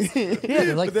girls. Yeah,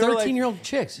 they're like But they were, like- 13-year-old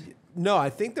chicks. No, I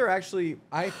think they're actually.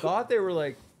 I thought they were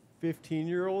like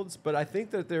 15-year-olds, but I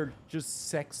think that they're just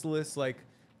sexless, like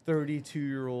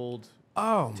 32-year-old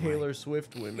Oh, Taylor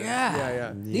Swift women. Yeah. Yeah,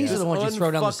 yeah. These are the ones you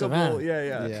throw down the Unfuckable- savannah. Yeah,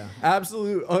 yeah, Yeah.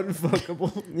 Absolute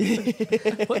unfuckable.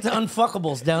 Put the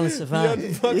unfuckables down the The savannah.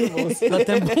 unfuckables.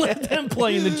 let them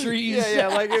play in the trees. Yeah, yeah.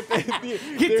 Like if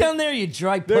Get down there, you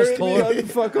dry they're puss in whore. the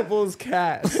unfuckables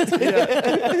cast.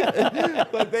 Yeah.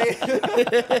 But they.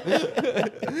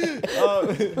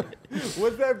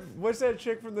 What's that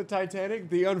chick from the Titanic?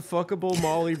 The unfuckable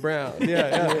Molly Brown.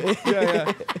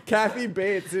 Yeah. Kathy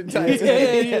Bates in Titanic.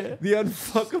 Yeah. The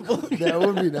unfuckable. That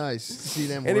would be nice to see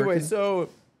them Anyway, working. so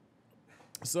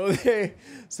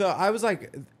I was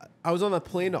like, I was on the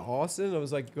plane to Austin. I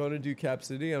was like going to do Cap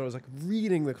City, and I was like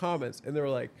reading the comments, and they were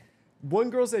like, one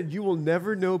girl said, "You will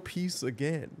never know peace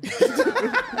again."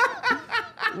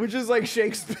 Which is like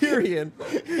Shakespearean.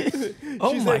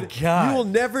 Oh She my said, God. "You will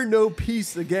never know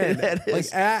peace again." That Like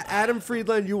is- Adam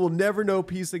Friedland, you will never know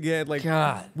peace again. Like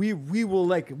God. we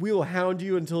will hound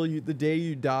you until the day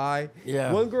you die.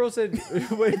 Yeah. One girl said.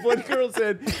 One girl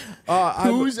said,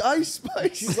 Who's Ice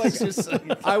Spice? She's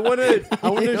like, I want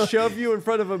to shove you in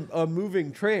front of a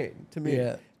moving train to me.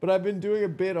 Yeah. But I've been doing a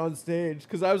bit on stage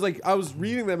because I was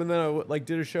reading them, and then I like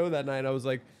did a show that night. I was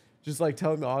like, just like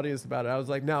telling the audience about it. I was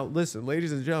like, now listen,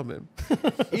 ladies and gentlemen,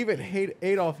 even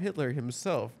Adolf Hitler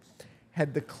himself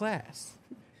had the class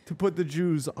to put the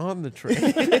Jews on the train.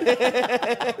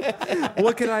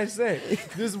 What can I say?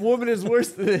 This woman is worse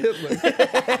than Hitler.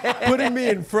 Putting me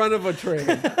in front of a train.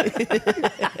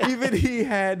 Even he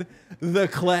had the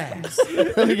class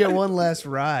Let me get one last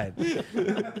ride.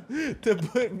 to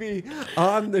put me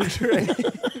on the train.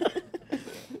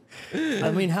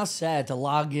 I mean, how sad to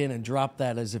log in and drop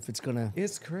that as if it's gonna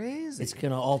It's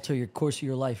alter your course of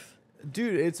your life.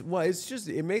 Dude,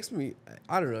 it makes me,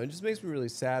 I don't know, it just makes me really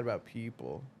sad about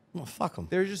people. Well, fuck them.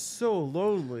 They're just so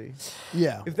lonely.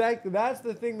 Yeah. If that's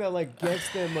the thing that like gets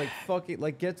them like fucking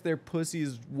like gets their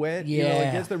pussies wet, you know, like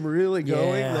Yeah. gets them really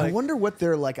going. Yeah. I Like, wonder what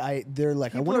they're like. I People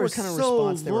wonder are what kind of so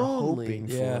response they were lonely. hoping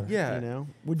Yeah. for. Yeah. You know,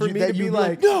 would For you me that to you'd be be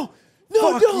like, no,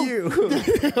 fuck don't. you.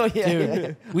 Oh, yeah.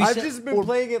 Dude, we I've said- just been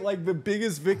playing it like the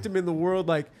biggest victim in the world.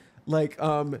 Like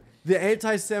the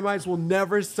anti-Semites will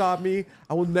never stop me.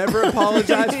 I will never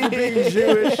apologize for being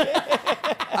Jewish.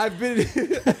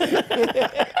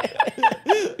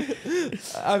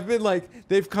 I've been like,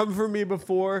 they've come for me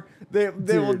before. They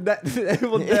will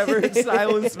never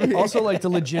silence me. Also, like the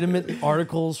legitimate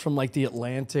articles from like the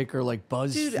Atlantic or like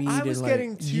BuzzFeed. dude, I was and, like,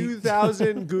 getting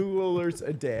 2,000 Google alerts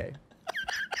a day.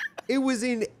 It was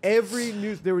in every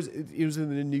news. It was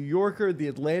in the New Yorker, the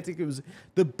Atlantic. It was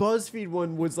the BuzzFeed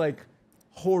one was like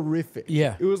horrific.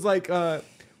 Yeah. It was like, That's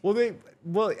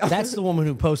the woman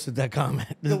who posted that comment.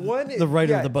 the one, the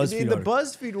writer of the I BuzzFeed mean, the article.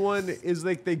 BuzzFeed one is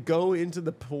like they go into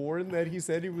the porn that he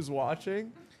said he was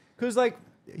watching, because like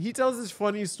he tells this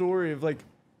funny story of like,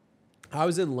 I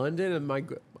was in London and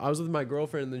I was with my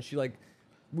girlfriend, and then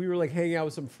we were like hanging out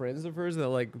with some friends of hers that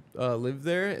like lived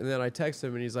there, and then I texted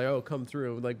him and he's like, "Oh, come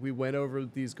through." And, like we went over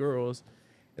with these girls,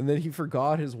 and then he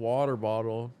forgot his water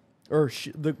bottle, or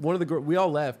one of the girls. We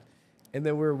all left, and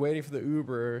then we were waiting for the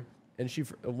Uber, and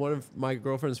one of my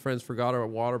girlfriend's friends forgot her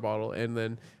water bottle, and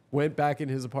then went back in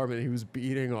his apartment and he was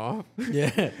beating off.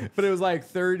 Yeah. But it was like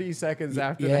 30 seconds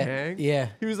after the hang. Yeah.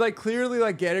 He was like clearly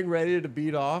like getting ready to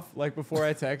beat off like before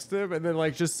I texted him, and then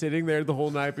like just sitting there the whole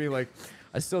night being like,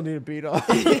 I still need to beat off.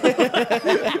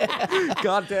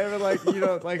 God damn it. Like, you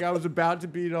know, like I was about to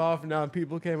beat off and now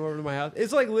people came over to my house.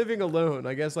 It's like living alone.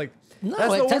 I guess like No,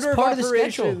 that's the that's order part of of the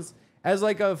schedule. operations. As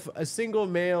like a single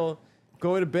male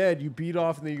going to bed, you beat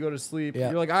off and then you go to sleep. Yeah.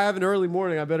 You're like, I have an early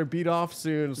morning. I better beat off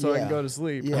soon so I can Yeah. go to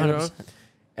sleep. Yeah. You know?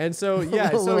 And so yeah,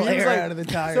 so Little he was air like, out of the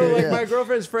tire, so like yeah. my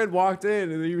girlfriend's friend walked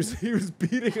in and he was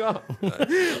beating up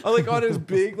like on his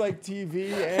big like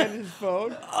TV and his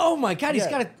phone. Oh my God, he's Yeah.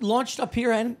 got it launched up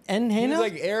here and He was Hannah?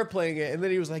 like airplaying it, and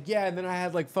then he was like, yeah, and then I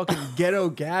had like fucking ghetto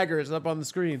gaggers up on the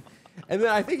screen, and then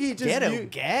I think he just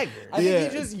gagger. I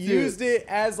think he just used it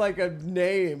as like a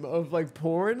name of like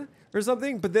porn or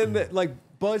something, but then like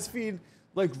BuzzFeed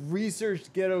like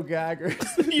researched ghetto gaggers.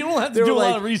 You don't have They to do were a lot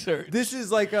like, of research. This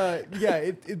is like a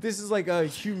this is like a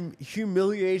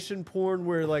humiliation porn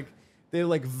where like they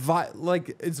like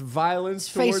it's violence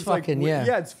It's face towards like fucking,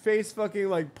 yeah. it's face fucking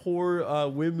like poor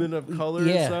women of color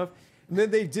Yeah. and stuff. And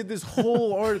then they did this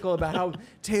whole article about how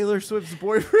Taylor Swift's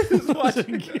boyfriend is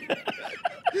watching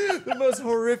the most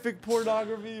horrific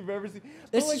pornography you've ever seen.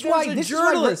 This But, is there why- was a this is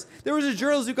why- journalist. There was a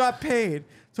journalist who got paid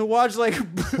to watch like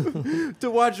to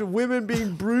watch women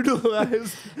being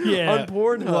brutalized on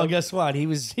Pornhub. Well, guess what? He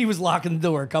was locking the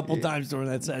door a couple times during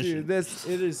that session. Dude,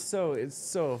 it's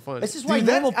so funny. This is why Dude,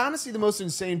 that's normal. honestly the most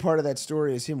insane part of that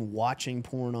story is him watching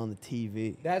porn on the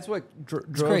TV. That's what drove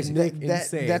crazy. Nick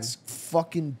insane. That's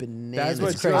fucking bananas. That's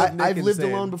what It's crazy. drove Nick I've lived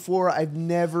insane. alone before. I've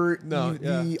never No,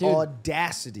 yeah. the Dude.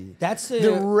 audacity. That's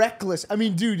the reckless. I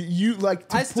mean, dude, you like.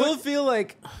 To I still feel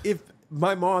like if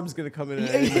my mom's gonna come in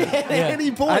at any minute, at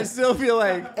any point. I still feel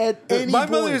like At any my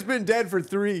point. mother's been dead for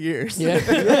 3 years.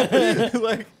 Yeah.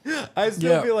 Like I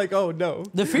still Yeah. feel like, oh no.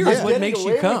 The fear is what Getting makes away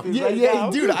you with come. it Yeah, right yeah,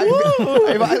 now. dude.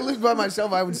 If I lived by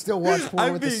myself, I would still watch porn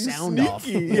I'm with the being sound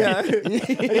sneaky. off.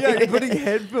 Yeah, you're putting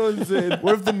headphones in.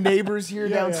 What if the neighbors here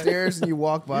Yeah, downstairs and you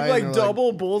walk by? You and like they're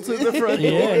double bolted the front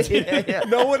Yeah. door. yeah.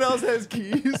 No one else has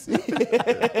keys.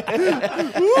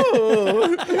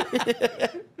 Ooh.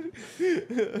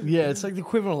 Yeah, it's like the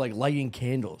equivalent of like lighting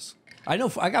candles. I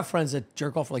know. I got friends that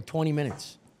jerk off for like 20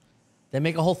 minutes. They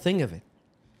make a whole thing of it.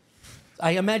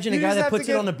 I imagine You a guy just that have to puts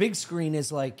it get- on a big screen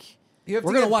is like, You have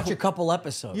we're to gonna get watch a couple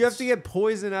episodes. You have to get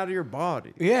poison out of your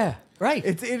body. Yeah, right.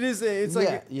 It's like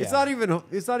Yeah, yeah. it's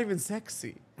not even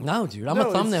sexy. No, dude, I'm No, a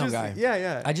it's thumbnail just- guy. Yeah,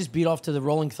 yeah. I just beat off to the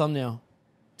rolling thumbnail.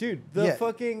 Dude, Yeah. the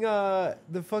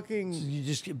fucking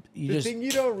You thing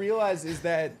you don't realize is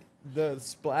that the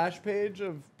splash page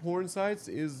of porn sites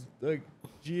is like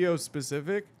geo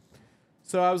specific.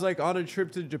 So I was like on a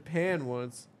trip to Japan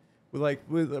once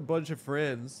with a bunch of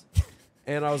friends,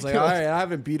 and I was like, all right, I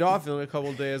haven't beat off in a couple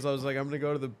of days. I was like, I'm gonna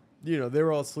go to the, they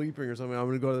were all sleeping or something. I'm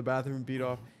gonna go to the bathroom and beat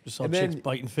off. Just saw and chicks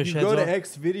biting fish you heads go to off.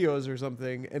 X videos or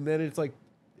something, and then it's like,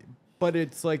 but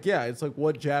it's like, yeah, it's like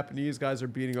what Japanese guys are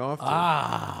beating off to.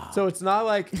 Ah. So it's not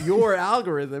like your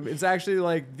algorithm. It's actually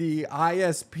like the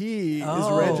ISP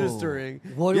Oh. is registering.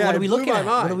 What Yeah, are it we blew looking my at?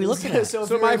 What are we mind. looking at? So, if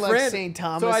So you're my in, like friend- St.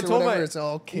 Thomas so I or told whatever, my- it's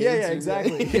all kids. Yeah, or-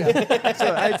 exactly. Yeah.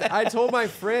 So I told my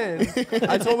friend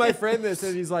this,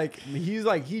 and he's like he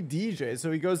DJs,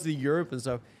 so he goes to Europe and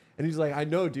stuff, and he's like, I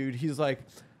know, dude. He's like,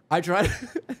 I try to.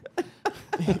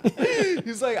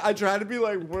 He's like, I try to be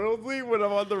like worldly when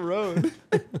I'm on the road,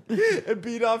 and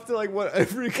beat off to like what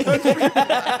every country.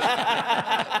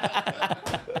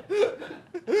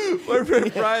 My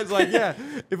friend Brian's like, yeah,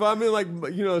 if I'm in like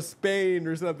Spain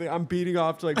or something, I'm beating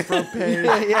off to like front page,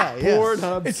 yeah.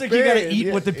 Pornhub. It's like you gotta Spain.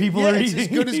 eat what the people Yeah, are it's eating. as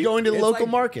good as going to the It's local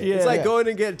like- market. Yeah. It's like going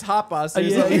and getting tapas or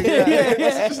Yeah, something.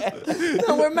 yeah.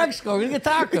 No, we're in Mexico. We're gonna get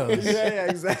tacos. Yeah,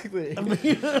 exactly.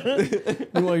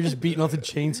 Meanwhile, you're just beating off the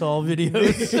chainsaw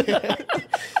videos.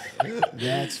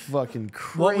 That's fucking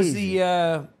crazy.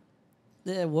 What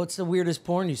was what's the weirdest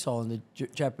porn you saw in the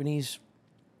Japanese?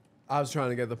 I was trying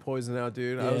to get the poison out,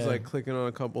 dude. I was Yeah. like clicking on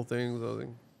a couple things. I was like, I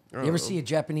You don't ever know. see a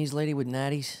Japanese lady with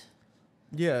natties?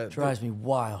 Yeah, Drives me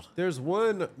wild. there's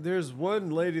one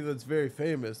lady that's very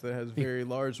famous that has very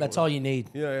large. That's ones. all you need.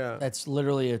 Yeah. That's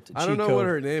literally a cheat I don't know code. what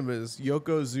her name is,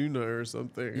 Yokozuna or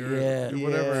something. Or Yeah.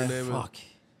 whatever her Yeah. name Fuck. is.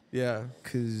 Yeah,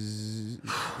 Cause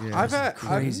I've had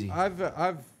crazy. I've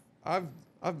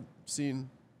seen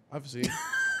I've seen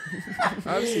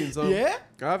some. Yeah?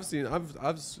 I've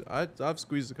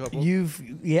squeezed a couple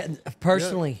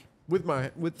Personally, with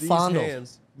these Fondled.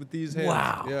 hands. With these hands.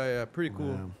 Wow. Yeah, pretty cool.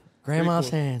 Wow. grandma's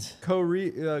cool. hands.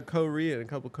 Korean, a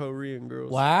couple Korean girls.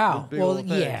 Wow. with big Well, old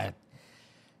fangs.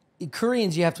 yeah.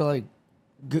 Koreans, you have to like.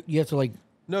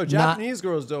 No, Japanese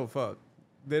girls don't fuck.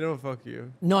 They don't fuck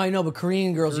you. No, I know, but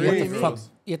Korean girls, you have Korean to fuck. girls.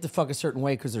 You have to fuck a certain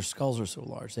way because their skulls are so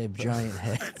large. They have giant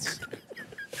heads.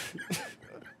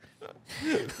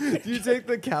 Do you take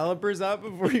the calipers out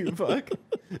before you fuck?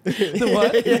 The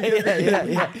what?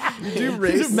 Yeah. You do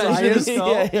race measure science.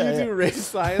 the- You do race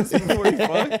science before you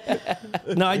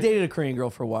fuck. No, I dated a Korean girl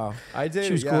for a while. I dated.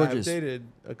 She was I've gorgeous. dated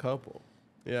a couple.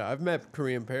 Yeah, I've met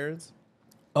Korean parents.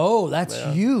 Oh, that's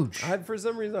Yeah. huge. For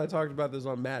some reason I talked about this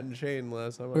on Matt and Shane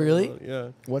last time. I was Really? on. Yeah.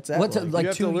 what's that? What's like? it like? you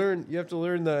have two, to learn. You have to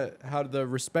learn the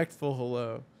respectful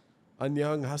hello.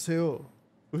 안녕하세요.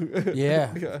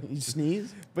 Yeah. Yeah. You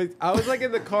sneeze? But I was like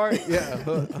in the car. Yeah.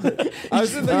 I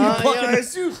was in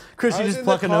the Chris, I you was just in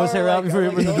pluck the a nose car, hair out like, before you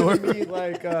I'm, open the door. going to meet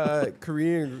like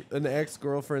an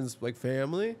ex-girlfriend's like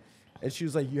family, and she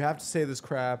was like, "You have to say this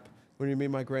crap when you meet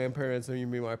my grandparents and you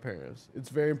meet my parents. It's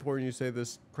very important you say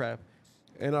this crap."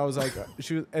 And I was like,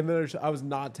 I was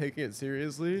not taking it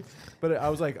seriously, but I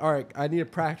was like, all right, I need to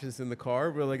practice in the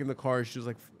car. But like in the car, she was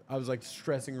like, I was like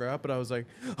stressing her out, but I was like,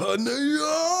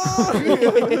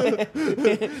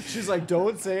 she's like,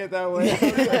 don't say it that way.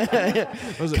 I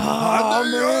was like, I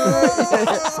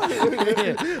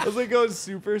was like going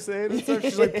super saiyan and stuff.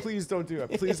 She's like, please don't do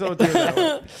it. Please don't do it that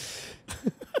way.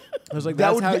 I was like,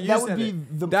 that's how you said it.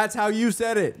 That's how you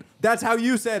said it. That's how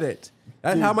you said it.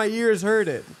 That's how my ears heard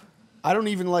it. I don't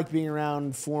even like being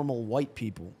around formal white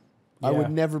people. I Yeah.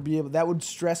 would never be able. That would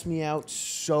stress me out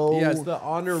so. Yes, the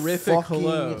honorific fucking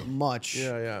hello. much.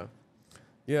 Yeah.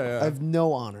 I have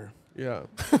no honor. Yeah.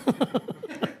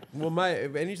 Well,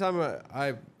 anytime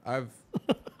I've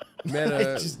met I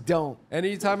just don't.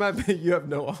 anytime you have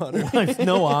no honor.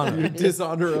 No honor. You're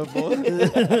dishonorable.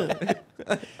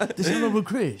 Dishonorable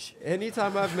Chris.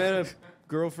 Anytime I've met a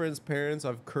girlfriend's parents,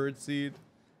 I've curtsied.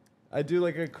 I do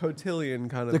like a cotillion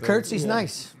kind of The thing. curtsy's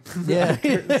nice. Yeah.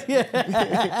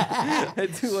 I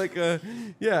do like a,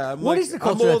 yeah. What is the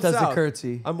culture that does the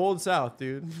curtsy? I'm Old South,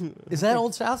 dude. Is that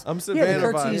Old South? I'm Yeah, Savannah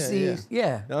the curtsy is vibes. the,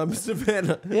 yeah. I'm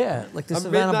Savannah. Yeah, like the I'm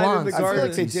Savannah midnight in Blondes. the I feel like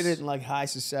they Gardens. did it in like high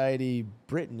society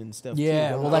Britain and stuff. Yeah,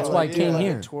 too, don't well, they? that's why I Like, came like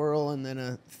here. A twirl and then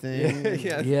a thing.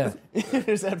 Yeah. Yeah.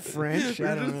 Is that French? I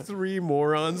We're don't know. just three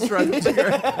morons trying to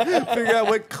figure out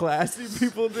what classy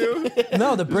people do.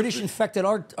 No, the British infected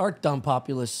our dumb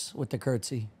populace with the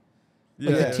curtsy.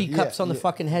 Like Yeah. the teacups on the yeah,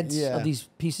 fucking heads yeah. of these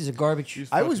pieces of garbage. These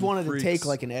I always fucking wanted freaks. to take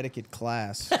like an etiquette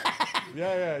class.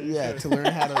 Yeah, you Yeah, should. to learn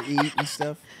how to eat and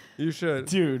stuff. You should.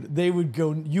 Dude, they would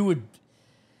go, you would,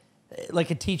 like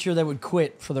a teacher that would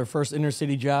quit for their first inner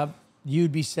city job,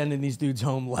 you'd be sending these dudes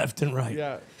home left and right.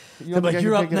 Yeah. You They're don't think I like,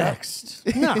 you're can up pick it up?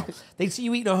 next. No, they'd see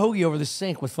you eating a hoagie over the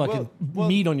sink with fucking Well,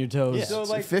 meat on your toes. Yeah. So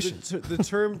it's like efficient. the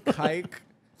term kike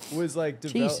was like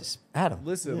developed. Jesus, Adam.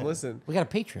 Listen. We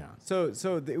got a Patreon.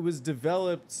 So it was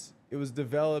developed. It was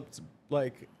developed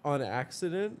like on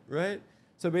accident, right?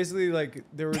 So basically, like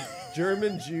there were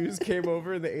German Jews came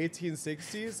over in the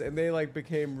 1860s, and they like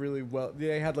became really well.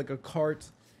 They had like a cart,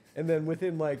 and then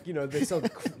within like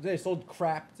they sold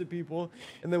crap to people,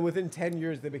 and then within 10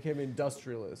 years they became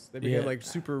industrialists. They became Yeah. like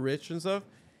super rich and stuff.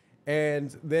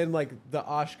 And then like the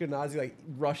Ashkenazi, like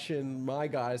Russian my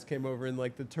guys came over in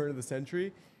like the turn of the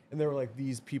century, and they were like,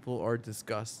 these people are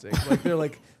disgusting. Like they're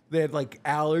like they had like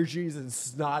allergies and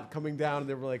snot coming down, and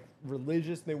they were like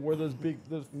religious, and they wore those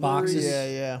Boxes.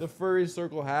 Yeah. the furry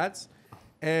circle hats,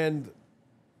 and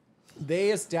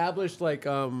they established like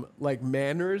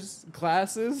manners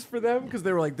classes for them because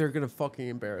they were like, they're gonna fucking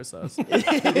embarrass us.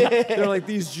 They're like,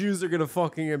 these Jews are gonna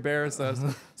fucking embarrass us.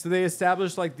 So they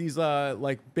established like these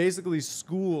like basically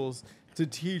schools to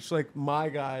teach like my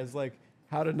guys like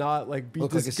how to not like be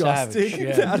Look like a disgusting,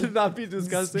 savage, yeah. how to not be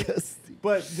disgusting.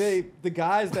 But the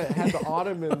guys that had the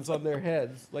ottomans on their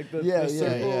heads, like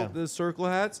the circle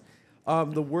hats,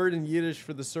 the word in Yiddish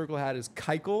for the circle hat is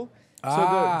keikel.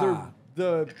 So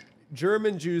the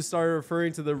German Jews started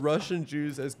referring to the Russian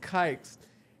Jews as kikes,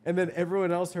 And then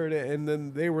everyone else heard it, and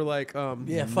then they were like,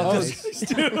 Yeah, fuck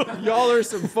us. y'all are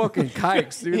some fucking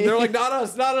kikes, dude. They're like, not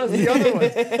us, the other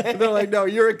ones. And they're like, no,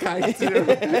 you're a kike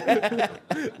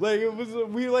too. Like it was,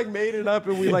 we like made it up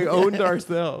and we like owned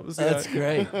ourselves. That's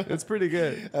great. It's pretty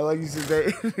good. I like you said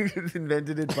they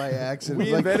invented it by accident.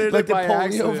 We like, invented like it by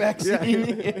the polio accident.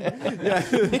 vaccine. Yeah,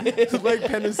 it's like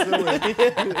penicillin.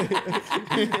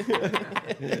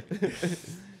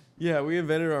 Yeah, we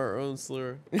invented our own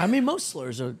slur. I mean, most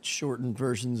slurs are shortened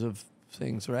versions of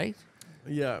things, right?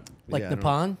 Yeah. Like Yeah, I don't-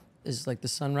 Nippon is like the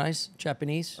sunrise,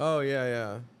 Japanese. Oh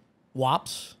yeah.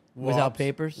 Wops, without Wops,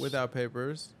 papers. Without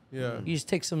papers. Yeah. You just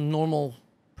take some normal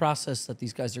process that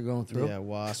these guys are going through. Yeah,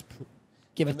 wasp.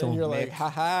 Give it And to then them. you're like, ha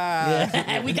ha.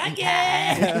 Yeah. We got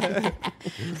you.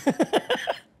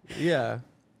 Yeah.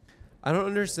 I don't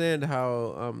understand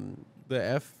how the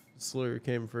F slur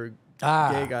came for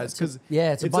gay guys because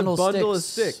it's a bundle, of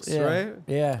sticks, yeah. right?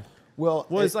 Yeah. Well,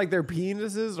 Well, it's like their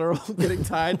penises are all getting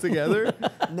tied together.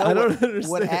 no, I don't what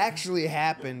understand. actually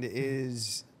happened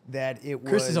is that it was.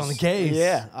 Chris is on the case.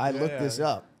 Yeah, I looked Yeah. this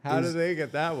up. How Is- did they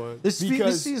get that one? This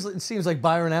Because- seems like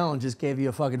Byron Allen just gave you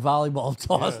a fucking volleyball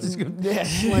toss. Yeah. Just gonna Yeah.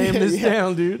 slam this Yeah.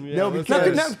 down, dude. Yeah, No, let's because-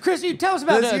 hear Now, it. Chris, you tell us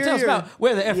about Let's that. hear Tell us your- about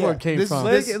where the F Yeah, word came this- from.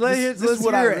 this- Let's is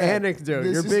what hear I your read. anecdote,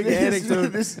 This your is- big this- anecdote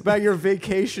this- about your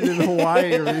vacation in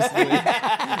Hawaii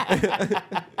recently.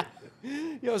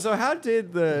 Yo, so how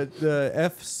did the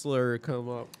F slur come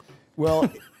up?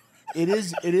 Well,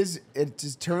 it's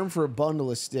a term for a bundle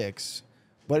of sticks,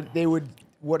 but they would.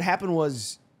 What happened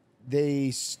was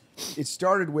it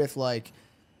started with like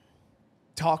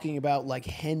talking about like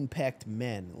henpecked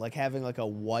men, like having like a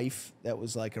wife that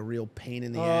was like a real pain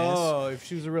in the ass. Oh, if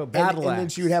she was a real And, battle and then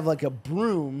axe. she would have like a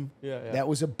broom Yeah. that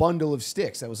was a bundle of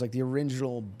sticks. That was like the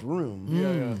original broom.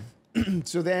 Yeah.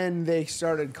 So then they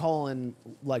started calling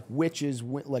like witches,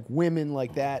 like women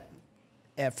like that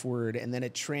F word, and then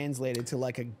it translated to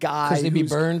like a guy. Because they'd be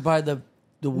who's- burned by the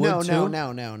wood No. too?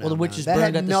 Well, the witches that burned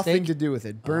had at the nothing stake? to do with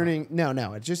it. Burning.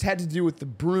 No. It just had to do with the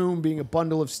broom being a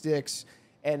bundle of sticks,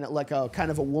 and like a kind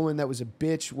of a woman that was a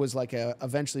bitch was like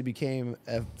eventually became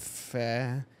a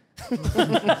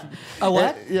Oh,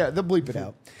 what? Yeah, they'll bleep it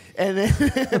out. And then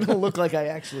it'll look like I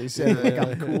actually said it, like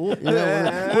I'm cool. You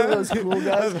know, one of those cool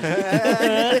guys.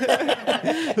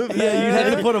 Yeah, you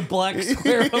had to put a black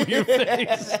square on your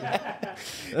face.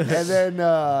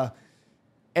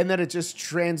 And then it just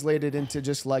translated into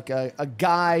just like a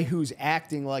guy who's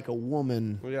acting like a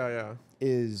woman Yeah.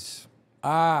 is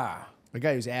Ah. a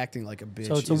guy who's acting like a bitch.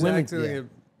 So it's a He's women- acting yeah.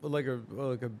 like a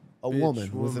bitch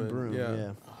woman with a broom.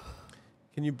 Yeah.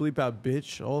 Can you bleep out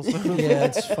bitch also? Yeah,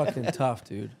 it's fucking tough,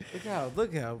 dude.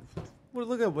 look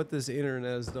at what this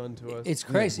internet has done to us. It's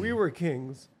crazy. We were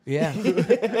kings. Yeah.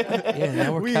 Yeah,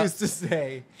 now we're We used to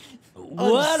say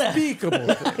What a-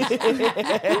 unspeakable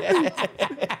things.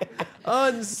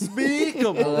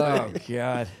 Unspeakable. Oh,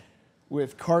 God.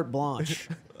 With carte blanche.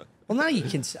 Well, now you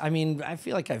can. I mean, I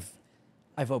feel like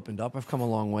I've opened up. I've come a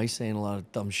long way saying a lot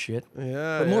of dumb shit,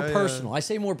 Yeah, but more yeah, personal. I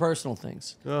say more personal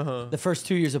things. Yeah. Uh-huh. The first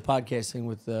 2 years of podcasting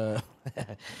with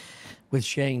with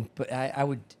Shane, but I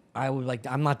would like.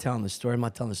 I'm not telling the story. I'm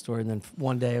not telling the story. And then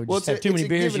one day I would Well, just have too many it's a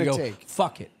beers. give You and go, a take.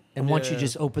 fuck it. And once you Yeah.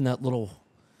 just open that little,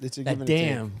 It's a that give and a take.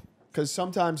 damn. Because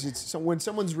sometimes when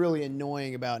someone's really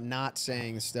annoying about not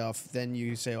saying stuff, then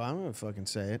you say, well, I'm going to fucking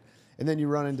say it. And then you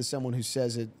run into someone who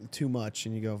says it too much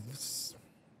and you go,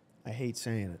 I hate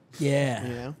saying it. Yeah.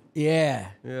 You know? Yeah.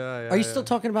 Yeah. Are you still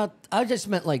talking about? I just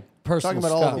meant like personal Talking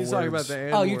about all stuff. the He's talking about words. the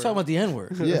N Oh, you're word. talking about the N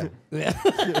word. Yeah. Yeah.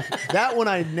 That one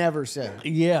I never said.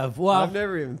 Yeah. Well, I've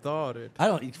never even thought it. I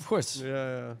don't. Of course,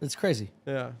 Yeah. it's crazy.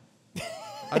 Yeah.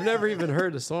 I've never even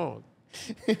heard a song.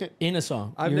 In a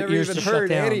song, I've Your never ears even just shut heard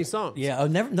down. any songs. Yeah,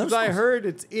 I've never. No Because I songs. heard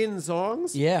it's in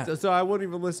songs. Yeah. So I wouldn't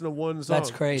even listen to one song.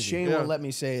 That's crazy. Shane Yeah. won't let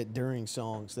me say it during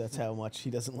songs. That's how much he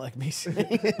doesn't like me saying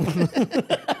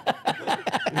it.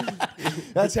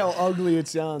 That's how ugly it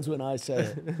sounds when I say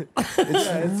it.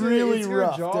 It's really it's your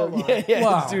rough. jawline. Yeah,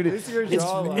 Wow. dude. It's your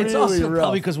jawline. It's really also rough.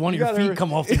 probably because one of You your gotta feet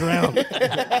come off the ground.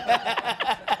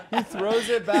 He throws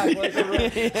it back like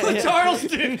a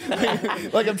Charleston.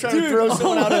 Like I'm trying to throw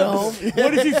someone out at home.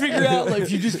 What if you figure out like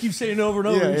if you just keep saying it over and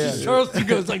over? Yeah, it's yeah. just Charleston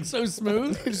goes like so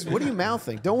smooth. Just, what are you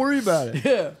mouthing? Don't worry about it.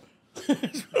 Yeah.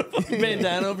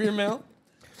 Bandana over your mouth.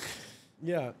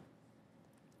 Yeah.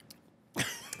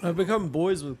 I've become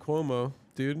boys with Cuomo,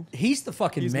 dude. He's the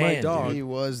fucking He's my man. dog. Dude. He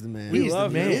was the man. He's the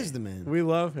love man. He is the man. We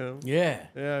love him. Yeah.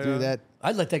 Yeah. Dude, that.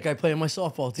 I'd let that guy play on my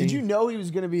softball team. Did you know he was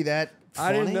going to be that funny?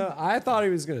 I didn't know. I thought he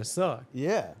was gonna suck.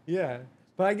 Yeah. Yeah.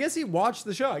 But I guess he watched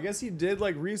the show. I guess he did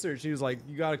like research. He was like,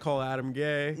 "You got to call Adam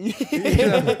gay," you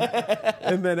know?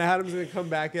 And then Adam's gonna come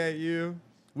back at you.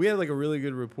 we had like a really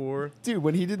good rapport. Dude,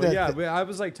 when he did But that. yeah, but I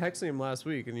was like texting him last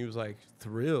week, and he was like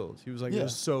thrilled. He was like, "It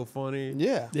was so funny."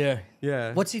 Yeah. Yeah.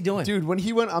 Yeah. What's he doing? Dude, when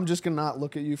he went, I'm just going to not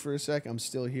look at you for a sec. I'm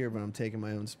still here, but I'm taking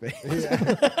my own space.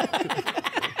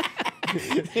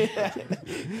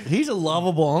 He's a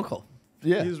lovable uncle.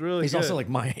 Yeah. He's really. He's good. also like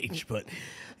my age, but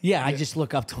yeah, I just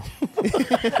look up to him.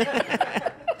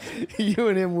 You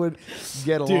and him would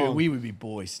get along. Dude, we would be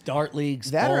boys. Dart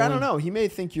leagues. that or I bowling. don't know. He may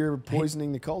think you're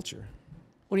poisoning the culture.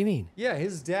 What do you mean? Yeah,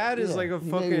 his dad is Yeah, like a he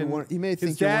may fucking. he may his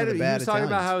think you're one dad. of the He bad was talking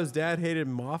about Italians. how his dad hated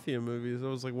mafia movies. I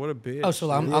was like, "What a bitch." Oh,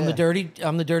 so I'm the dirty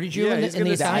Jew Yeah, in he's the, in the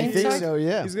gonna say- I Italian think side? so,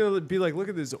 yeah. He's gonna be like, "Look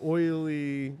at this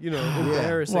oily,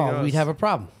 embarrassing." Well, us. we'd have a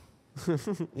problem.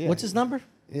 Yeah. W's his number?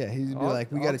 Yeah, he'd be I'll-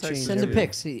 like, we I'll got to text change him. Send the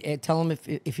everything. pics. Tell him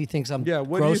if he thinks I'm Yeah,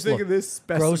 what do you gross think of this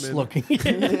specimen? gross looking.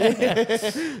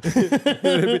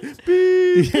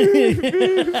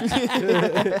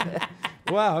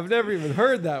 Wow, I've never even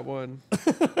heard that one.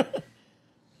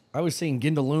 I was seeing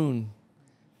Gindaloon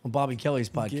on Bobby Kelly's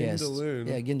podcast. Gindaloon.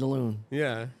 Yeah, Gindaloon.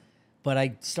 Yeah. But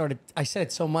I said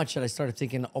it so much that I started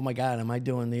thinking, oh my God, am I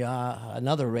doing the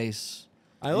another race?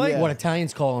 I like What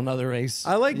Italians call another race.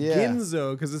 I like Yeah.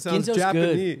 Ginzo because it sounds Ginzo's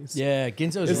Japanese. good. Yeah,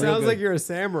 Ginzo's It real sounds good. like you're a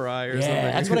samurai or yeah, something.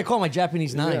 that's what I call my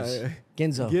Japanese knives. Yeah.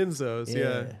 Ginzo. Ginzos,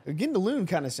 yeah. Gindaloon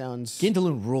kind of sounds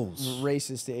Gindaloon rules.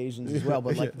 racist to Asians as well,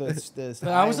 but like the But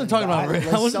I wasn't talking about. island-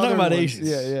 I wasn't talking southern about ones. Asians.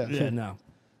 Yeah, Yeah, no.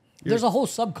 There's a whole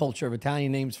subculture of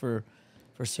Italian names for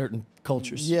certain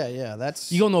cultures. Yeah,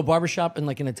 that's... You go into a barbershop in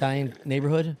like an Italian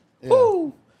neighborhood. Yeah.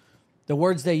 Woo! The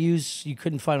words they use you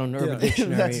couldn't find on Urban Yeah.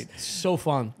 Dictionary. That's- It's so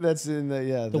fun. That's in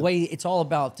the, The way it's all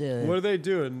about What are they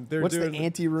doing? They're What's doing the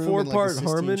ante-room in, like, the 4-part Sistine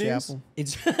harmonies. Chapel?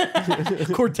 it's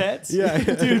quartets. Yeah.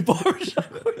 Dude, barbershop.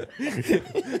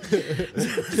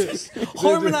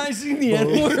 Harmonizing the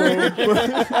N-word.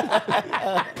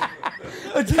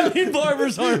 Italian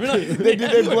barbers harmonizing. They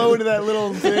blow into that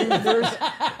little thing first.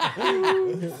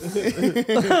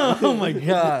 Oh my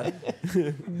God.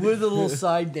 With a little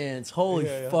side dance. Holy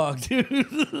Yeah, yeah. fuck,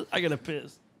 dude. I gotta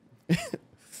piss.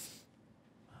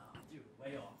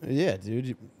 Yeah,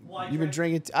 dude. Well, I You've been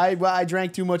drank- drinking... I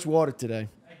drank too much water today.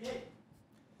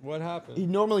 What happened?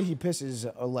 Normally he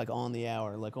pisses like on the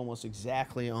hour, like almost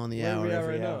exactly on the Where are hour we at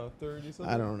every right hour. now? 30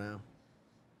 something? I don't know.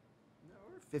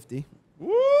 50.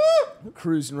 Woo!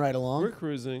 Cruising right along. We're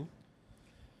cruising.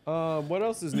 What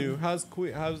else is new? How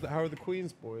are the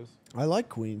Queens boys? I like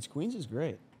Queens. Queens is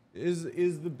great. Is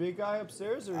the big guy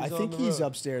upstairs or I is think he's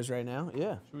upstairs right now.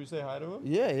 Yeah. Should we say hi to him?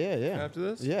 Yeah. After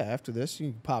this? Yeah, after this,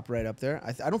 you can pop right up there.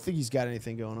 I don't think he's got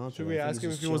anything going on. Should today. we I think ask he's him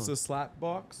if just he wants to chilling. slap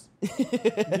box?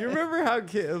 Do you remember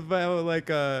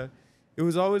how it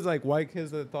was always like white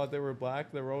kids that thought they were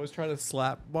black. They were always trying to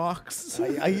slap box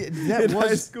That in high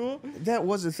was school. that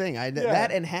was a thing.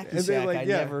 That and hacky And they, sack. like, I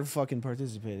yeah. never fucking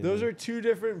participated. Those in. are two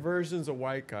different versions of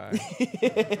white guy.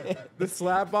 The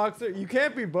slap boxer, you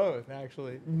can't be both,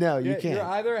 actually. No, you You're can't.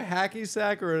 either a hacky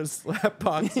sack or a slap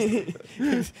boxer.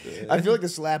 I feel like the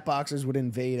slap boxers would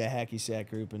invade a hacky sack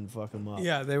group and fuck them up.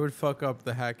 Yeah, they would fuck up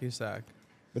the hacky sack.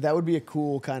 But that would be a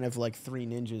cool kind of like Three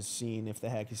Ninjas scene if the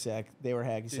hacky sack they were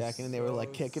hacky Be sacking and they were like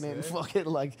so kicking it and sick. fucking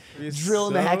like Be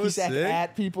drilling the so hacky sack sick.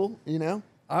 at people. You know?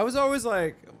 I was always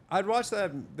like, I'd watch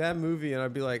that movie and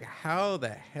I'd be like, how the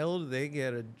hell did they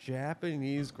get a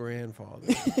Japanese grandfather?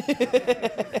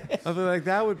 I'd be like,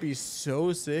 that would be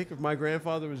so sick if my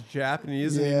grandfather was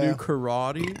Japanese and he Yeah. knew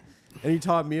karate and he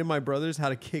taught me and my brothers how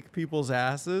to kick people's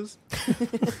asses.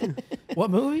 What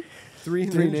movie? Three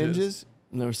Three ninjas. Ninjas.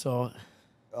 Never saw it.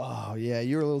 Oh yeah,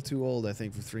 you're a little too old, I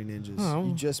think, for Three Ninjas. Oh.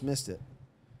 You just missed it.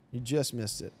 You just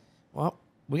missed it. Well,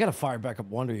 we gotta fire back up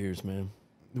Wonder Years, man.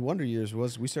 The Wonder Years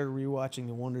we started rewatching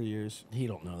the Wonder Years. He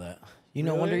don't know that. You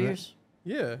know Really? Wonder Right. Years?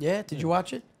 Yeah. Yeah. Did you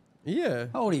watch it? Yeah.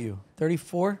 How old are you?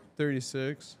 34?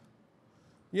 36.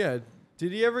 Yeah.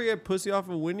 Did he ever get pussy off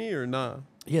of Winnie or nah?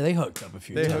 Yeah, they hooked up a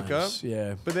few They times. hook up?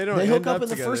 Yeah. But they don't They end hook up in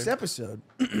the together. first episode.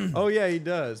 Oh yeah, he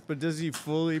does. But does he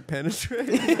fully penetrate?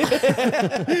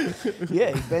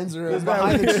 Yeah, he bends her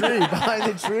behind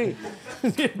the tree.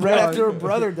 Right after her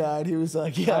brother died, he was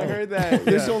like, "Yeah, I heard that.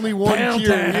 There's yeah. only one Pound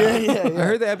cure." town. Yeah. I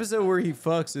heard the episode where he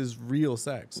fucks is real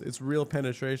sex. It's real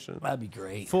penetration. That'd be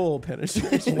great. Full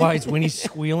penetration. Why is Winnie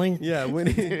squealing? Yeah, when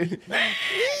he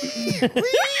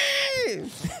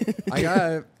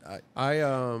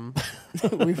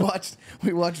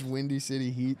we watched Windy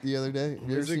City Heat the other day. Have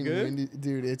you Is ever it seen good? Windy?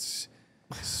 Dude, it's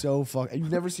So fuck.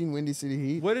 You've never seen Windy City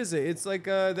Heat? What is it? It's like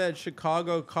that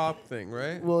Chicago cop thing,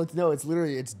 right? Well, it's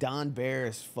literally Don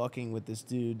Barris fucking with this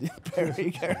dude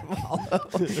Perry Caravallo.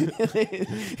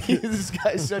 This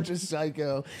guy's such a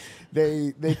psycho.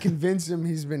 They convince him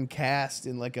he's been cast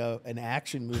in like an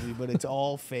action movie, but it's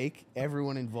all fake.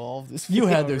 Everyone involved is You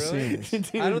had Oh, those really?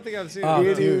 scenes. I don't think I've seen Oh, it.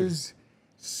 It dude. is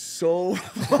so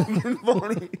fucking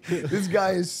funny. This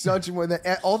guy is such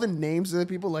a all the names of the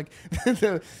people, like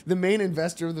the main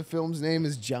investor of the film's name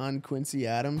is John Quincy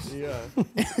Adams. Yeah.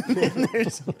 And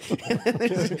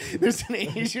there's an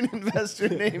Asian investor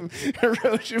named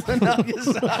Hiroshima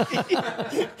Nagasaki.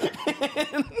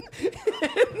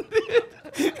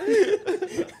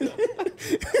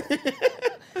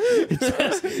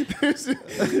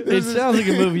 It sounds like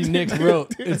a movie Nick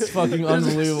wrote. It's fucking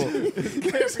unbelievable.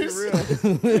 Can't be real.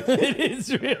 It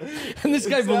is real. And this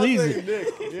guy believes Sounds it.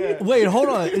 like Nick. Yeah. Wait, hold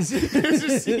on. There's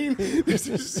a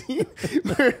scene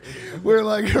where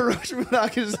like Hiroshima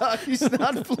Nagasaki's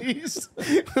not pleased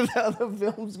with how the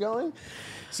film's going.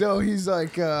 So he's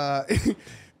like,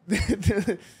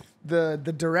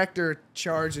 the director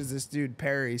charges this dude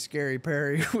Perry, Scary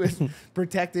Perry, with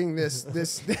protecting this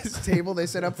table they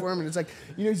set up for him, and it's like,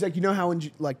 he's like, how in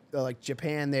like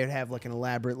Japan they'd have like an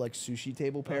elaborate like sushi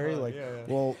table, Perry,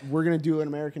 well, we're gonna do an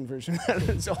American version of that.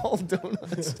 It's all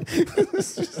donuts.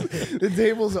 The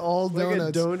table's all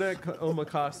donuts. Like a donut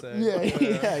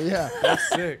omakase. Yeah. That's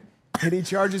sick. And he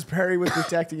charges Perry with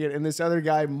protecting it, and this other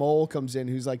guy, Mole, comes in,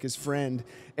 who's like his friend,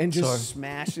 and just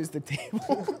smashes the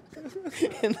table.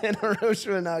 And then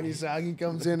Hiroshima Nagasaki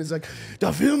comes in and is like,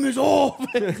 the film is off!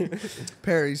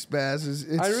 Perry spazzes.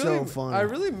 It's so funny. I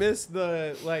really miss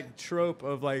the like trope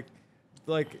of like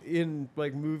in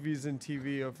like movies and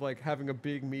TV of like having a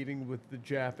big meeting with the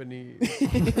Japanese.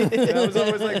 That was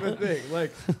always like the thing.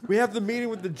 Like, we have the meeting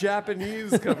with the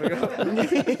Japanese coming up.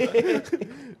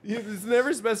 It's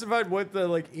never specified what the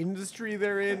like industry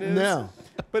they're in is. No.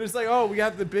 But it's like, oh, we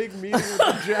have the big meeting with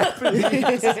the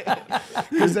Japanese.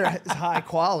 Because it's high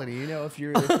quality,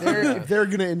 if they're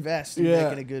gonna invest in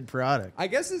making a good product. I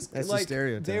guess That's like the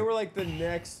stereotype. they were like the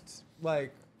next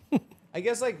like I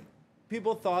guess like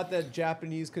people thought that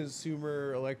Japanese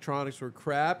consumer electronics were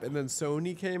crap, and then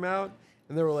Sony came out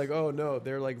and they were like, oh no,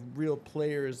 they're like real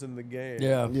players in the game.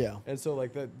 Yeah. And so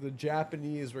like the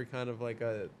Japanese were kind of like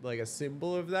a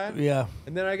symbol of that. Yeah.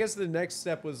 And then I guess the next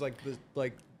step was like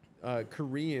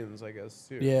Koreans, I guess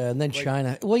too. Yeah, and then Like,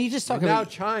 China. Well, you just talk now about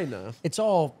China. it's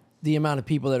all the amount of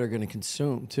people that are going to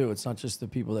consume too. It's not just the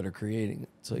people that are creating it.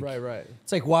 It's like Right.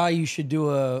 It's like why you should do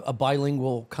a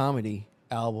bilingual comedy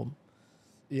album.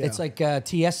 Yeah. It's like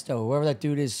Tiesto, whoever that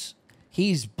dude is.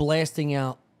 He's blasting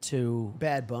out to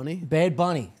Bad Bunny. Bad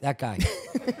Bunny, that guy.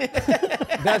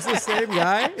 That's the same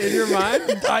guy in your mind?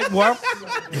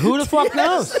 Who the fuck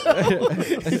knows?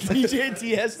 DJ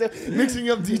Tiesto, mixing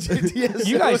up DJ Tiesto.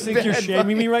 You guys with think you're Bad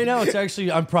shaming me right now? It's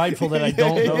actually, I'm prideful that I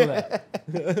don't know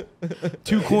that.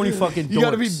 Two corny fucking dorks. You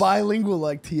got to be bilingual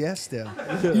like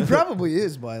Tiesto. He probably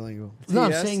is bilingual. No,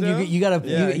 I'm saying Tiesto? you gotta,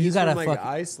 Yeah, you he's gotta from, like fuck.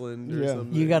 Iceland or Yeah.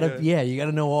 something. You gotta, you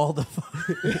gotta know all the.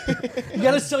 You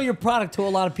gotta sell your product to a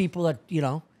lot of people that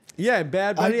Yeah, and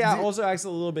Bad Bunny I- also acts a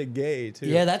little bit gay too.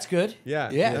 Yeah, that's good. yeah,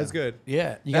 yeah, that's good.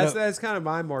 Yeah, you That's gotta, that's kind of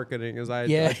my marketing. Is I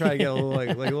try to get a little like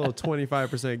a little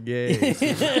 25% gay.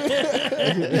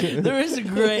 there is a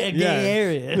gay Yeah.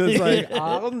 area. It's like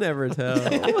I'll never tell.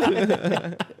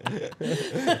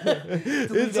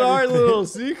 It's our little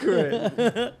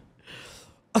secret.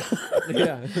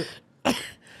 Yeah.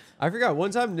 I forgot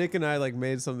one time Nick and I like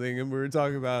made something and we were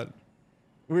talking about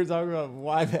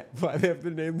why they have to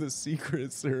name the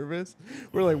Secret Service.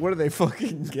 We're like, what are they,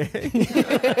 fucking gay?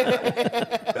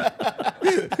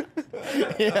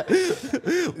 Yeah.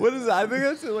 What is that? I think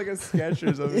that's like a sketch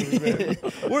or something. we made.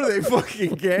 What are they,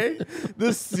 fucking gay?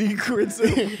 The Secret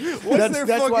Service. What's their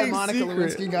That's fucking why Monica secret?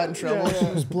 Lewinsky got in trouble. Yeah, yeah.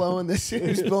 She was blowing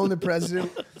the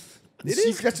president.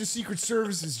 That's the Secret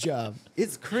Service's job.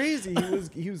 It's crazy.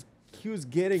 He was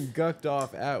getting gucked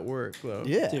off at work though.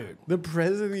 Yeah. Dude, The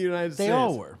president of the United States. they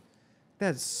all were.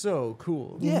 That's so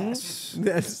cool. Yes.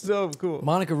 That's so cool.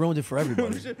 Monica ruined it for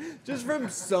everybody. Just from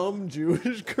some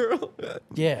Jewish girl.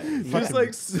 Yeah, Just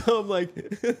like some like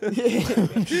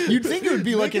You'd think it would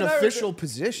be like Nick an and I were official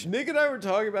position. Nick and I were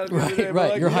talking about it. The other day, right, we're right.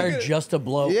 like, You're look hired at- just to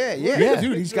blow. Yeah.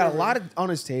 Dude, he's got a lot on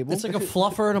his table. It's like a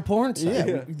fluffer in a porn star.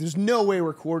 yeah, there's no way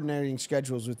we're coordinating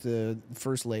schedules with the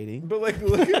first lady. But like,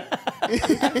 look at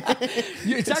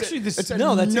It's actually this. it's a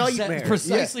No, that's nightmare.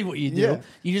 precisely Yeah. what you do. Yeah.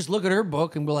 You just look at her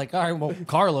book and be like, all right, well,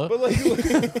 Carla. But like,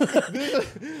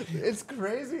 it's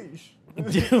crazy.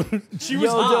 Dude, she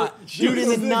was Yo, hot. dude, in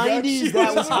the The guck- 90s,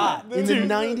 that was hot. In the Dude,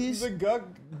 90s? the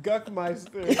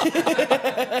Guckmeister.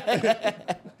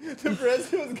 The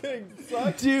president was getting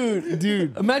sucked.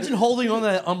 Dude. Imagine holding on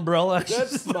that umbrella. That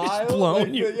just smile,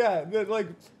 blowing like, you. like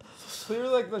clear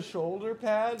like the shoulder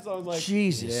pads on like.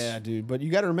 Jesus. Yeah, dude. But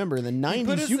you got to remember, in the put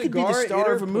 90s, a you could be the cigar in star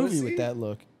her of a movie pussy? with that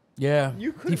look. Yeah.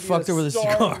 You could He be fucked her with a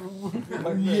star cigar. of a movie like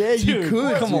that. Yeah, you Dude,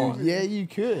 could. come dude. on. Yeah, you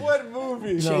could. What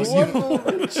movie? No, What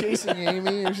you- movie? Chasing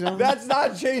Amy or something? That's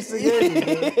not chasing Amy.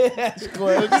 Dude. That's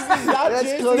close. That's not That's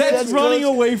chasing close. Amy. That's running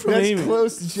away from That's Amy.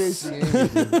 close to chasing Amy.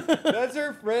 Dude. That's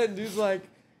her friend who's like,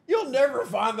 you'll never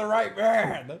find the right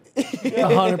man.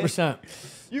 100%.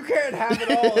 You can't have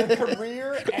it all, a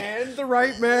career and the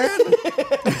right man.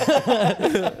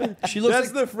 She looks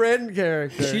That's like the friend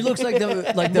character. she looks like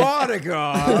the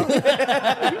Monica.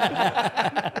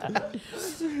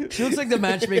 she looks like the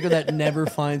matchmaker that never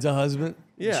finds a husband.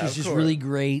 Yeah, She's of just course. really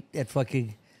great at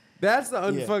fucking. That's the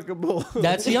unfuckable.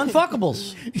 That's the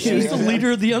Unfuckables. She's the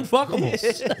leader of the Unfuckables.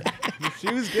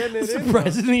 She was getting it The in.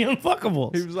 president of the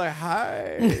Unfuckables. He was like,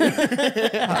 hi.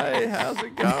 Hi, how's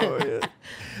it going?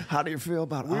 How do you feel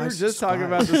about We were ISIS just talking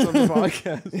spies? about this on the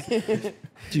podcast.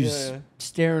 Dude's Yeah.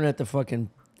 staring at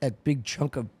that big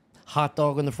chunk of hot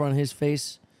dog in the front of his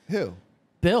face. Who?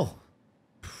 Bill.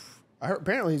 I heard,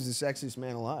 apparently he's the sexiest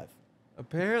man alive.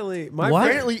 Apparently, What?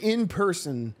 Apparently in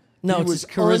person, No, he it's was his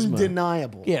charisma.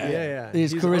 undeniable. Yeah. Yeah.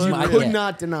 His He's charisma. I unreal. Could get.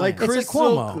 not deny Like it. It's like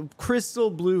Cuomo. crystal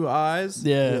blue eyes.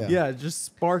 Yeah. Yeah, just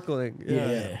sparkling.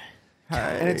 Yeah. Hi.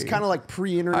 And it's kind of like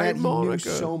pre-internet. Hi, He knew Monica.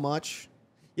 so much.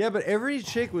 Yeah, but every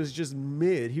chick was just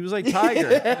mid. He was like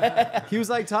Tiger. He was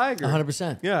like Tiger.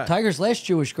 100%. Yeah. Tiger's last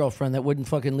Jewish girlfriend that wouldn't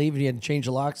fucking leave and he had to change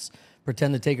the locks,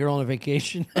 pretend to take her on a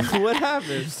vacation. What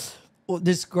happened? Well,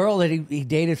 this girl that he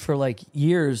dated for like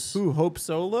years. Who, Hope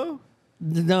Solo?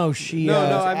 No, she. No,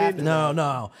 no, I mean-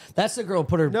 no. That's the girl who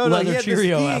put her No, leather he had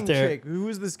Cheerio the out skiing there. chick. Who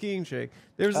was the skiing chick?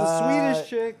 There was a Swedish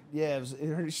chick. Yeah,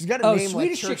 she's got a Oh, name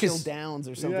Swedish like chick Churchill is- Downs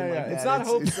or something Yeah, yeah. like that. It's not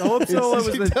Hope. Hope Solo was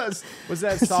she the does. was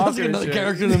that Sounds soccer like another chick.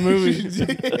 character in the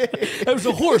movie. There was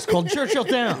a horse called Churchill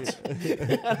Downs.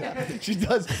 She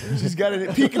does. She's got it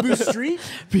at Peekaboo Street.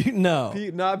 No.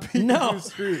 Not Peekaboo No.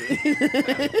 Street.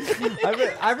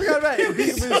 I forgot about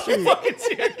Peekaboo Street.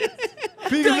 Peekaboo,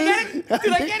 Did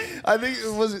I get it? I think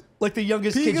it was. Like the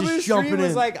youngest kid Peekaboo just Street jumping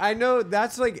was in. like, I know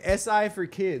that's like SI for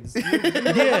kids.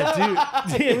 It yeah,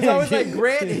 dude. was always like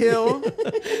Grant Hill.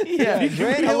 Yeah,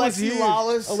 Grant Hill was Alexi huge.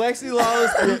 Lawless. Alexi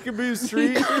Lawless, Peekaboo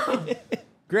Street.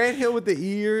 Grant Hill with the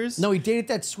ears. No, he dated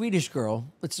that Swedish girl.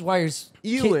 That's why his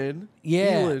Elin. Yeah,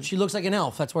 Elin. she looks like an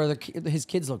elf. That's why his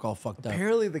kids look all fucked up.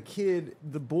 Apparently the kid,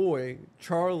 the boy,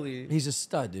 Charlie, He's a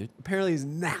stud, dude. apparently he's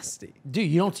nasty.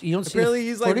 Dude, you don't see. Apparently the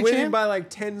he's like footage of winning him? by like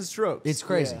 10 strokes. It's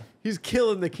crazy. Yeah. He's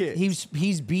killing the kid.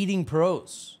 He's beating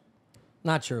pros.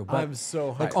 Not true, but I'm so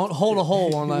like hyped. on, hold a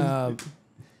hole on.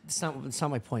 It's not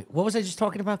my point. What was I just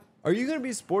talking about? Are you going to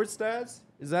be sports dads?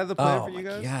 Is that the plan Oh for you my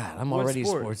guys? god, I'm What already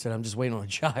sport? a sports and I'm just waiting on a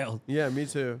child. Yeah, me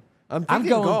too. I'm I'm thinking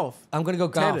going golf. I'm gonna go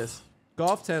golf. Tennis.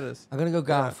 Golf, tennis. I'm gonna go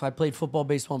golf. I played football,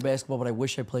 baseball, and basketball, but I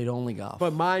wish I played only golf.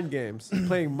 But mind games.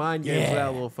 Playing mind games with Yeah.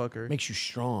 that little fucker. Makes you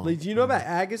strong. Like, do you know about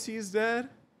Agassi's dad?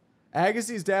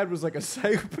 Agassi's dad was like a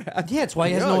psychopath. Yeah, that's why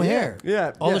he has Yeah, no yeah. hair.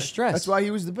 Yeah, all yeah. the stress. That's why he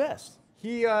was the best.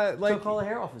 He like took all the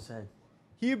hair off his head.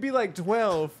 he'd be like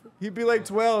 12. He'd be like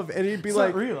 12 and he'd be It's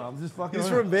like not real. I'm just fucking. he's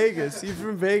around. from Vegas. He's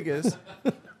from Vegas.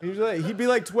 He'd be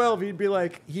like 12. He'd be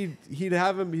like he'd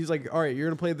have him. He's like, all right, you're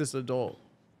gonna play this adult.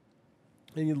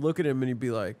 And you'd look at him and he'd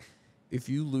be like, if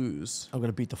you lose, I'm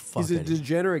gonna beat the fuck he's a out of you.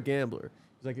 degenerate gambler.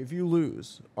 He's like, if you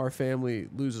lose, our family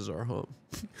loses our home.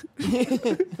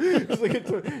 He's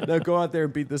like, now go out there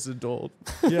and beat this adult.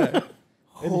 Yeah.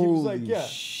 And he was like, Holy yeah.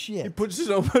 shit. He puts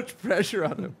so much pressure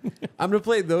on him. I'm gonna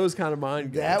play those kind of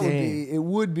mind games. That would Damn. be. It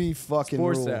would be fucking.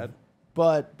 Sports rule. dad.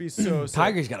 But Be so sick.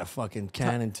 Tiger's got a fucking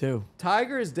cannon too.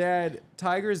 Tiger's dad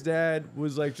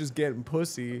was like just getting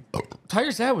pussy.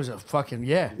 Tiger's dad was a fucking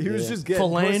He was just getting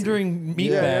philandering pussy.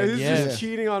 meatbag. Yeah, he was Yeah, just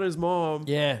cheating on his mom.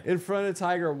 Yeah. In front of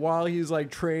Tiger while he's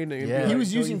like training. Yeah. he Like, was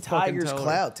 "Don't using you fucking Tiger's tell her."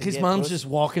 clout to his get mom's pussy. just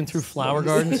walking through flower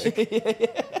gardens.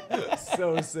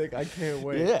 So sick. I can't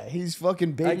wait. Yeah, he's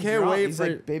fucking baby. I can't Gronk. wait He's for-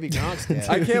 like baby Gronk's dad.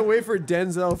 I can't wait for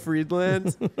Denzel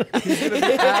Friedland. He's gonna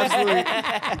be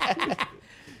absolutely.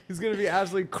 He's gonna be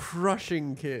absolutely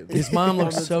crushing kids. His mom on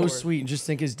looks the so tour. sweet, and just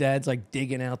think his dad's like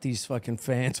digging out these fucking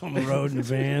fans on the road in the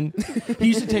van. He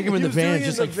used to take him in He the was van, doing it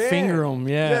just in like the van. finger him.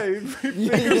 Yeah, Yeah. he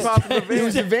finger popped in the It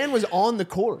was van. the van was on the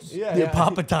course. Yeah, Yeah, yeah.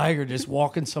 Papa Tiger just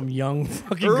walking some young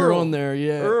fucking Earl. girl in there.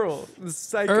 Yeah. Earl, the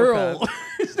psychopath. Earl.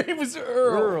 His name was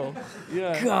Earl. Earl.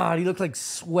 Yeah. God, he looked like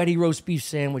sweaty roast beef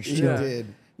sandwich He too. Yeah.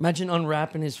 did. Imagine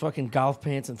unwrapping his fucking golf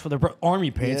pants and for the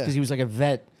army pants Yeah. because he was like a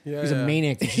vet. Yeah, he was yeah. a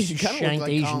maniac that He just kind of looked shanked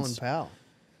like Colin Asians. Powell.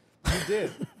 He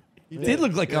did. He did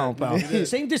look like Colin Powell. he did.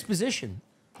 Same disposition.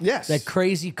 Yes. That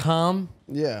crazy, calm.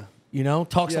 Yeah. You know,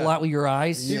 talks Yeah. a lot with your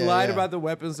eyes. He Yeah, lied yeah. about the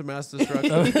weapons of mass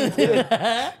destruction.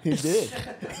 He did.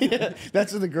 Yeah.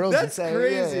 That's what the girls would That's say.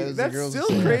 crazy. Yeah, it was the That's girls would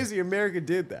still say. crazy. America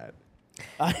did that.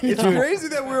 I It's know. crazy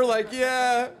that we were like,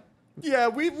 yeah,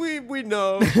 we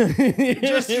know.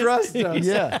 Just trust us.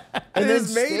 Yeah. And then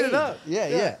just made it stayed. up. Yeah,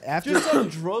 yeah. After Just some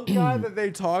drunk guy that they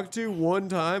talked to one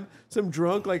time, some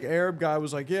drunk like Arab guy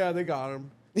was like, yeah, they got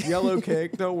him. Yellow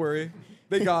cake, don't worry.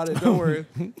 They got it, don't worry.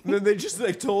 And then they just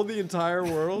like told the entire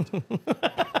world.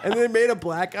 And they made a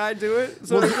black guy do it.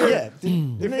 So well, yeah.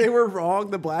 if they were wrong,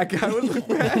 the black guy would look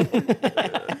bad.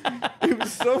 It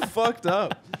was so fucked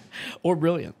up. Or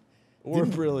brilliant. Or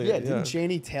brilliant. Yeah, didn't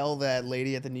Cheney tell that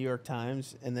lady at the New York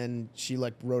Times, and then she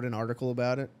like wrote an article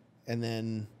about it, and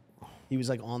then he was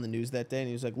like on the news that day, and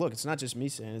he was like, "Look, it's not just me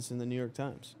saying it, it's in the New York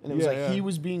Times," and it was Yeah, like yeah. he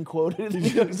was being quoted in the New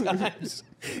York Times.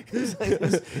 It was like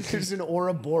there's an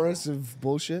Ouroboros of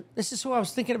bullshit. This is who I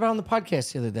was thinking about on the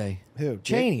podcast the other day. Who?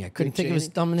 Cheney. I couldn't think of his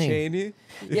dumb name. Cheney?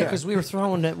 Yeah, because we were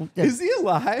throwing that Is he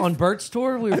alive? on Bert's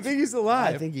tour. We were I think he's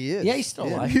alive. I think he is. Yeah, he's still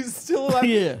alive. He's still alive.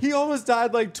 Yeah. He almost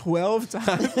died like 12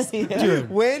 times. Dude,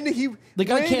 when he the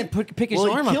guy when can't pick his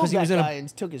Well, arm he up killed because he that was in guy a.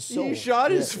 and took his soul. he shot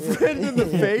his Yeah. friend in the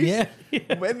face.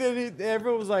 Yeah. When then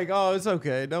everyone was like, "Oh, it's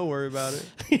okay. Don't worry about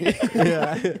it."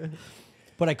 Yeah.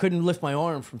 But I couldn't lift my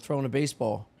arm from throwing a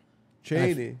baseball.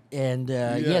 Cheney. And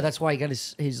yeah, that's why he got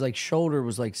his like shoulder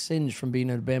was like singed from being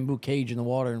in a bamboo cage in the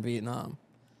water in Vietnam.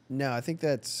 No, I think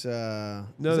that's No,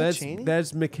 is that that's Cheney?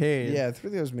 McCain. Yeah, I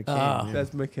think that was McCain. Ah. yeah. That's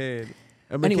McCain.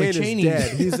 And Anyway, McCain is Cheney's-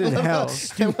 dead. He's in hell.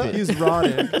 Stupid. He's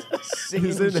rotting.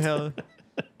 He's in hell.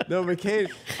 No,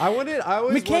 McCain. I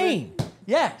always McCain.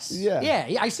 Yes. Yeah.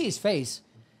 Yeah. I see his face.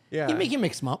 Yeah. You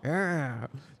mix him up. Yeah.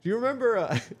 Do you remember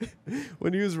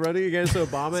when he was running against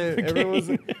Obama?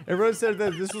 And everyone said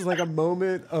that this was like a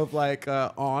moment of like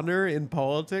honor in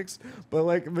politics, but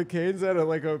like McCain's at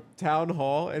a town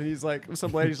hall, and he's like,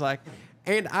 some lady's like,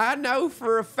 and I know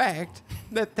for a fact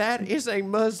that is a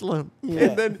Muslim. Yeah.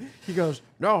 And then he goes,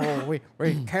 no,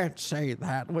 we can't say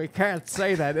that. We can't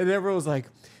say that. And everyone's like,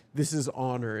 this is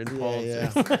honor in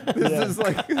politics. yeah. This is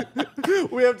like,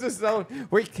 we have to sell.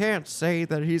 We can't say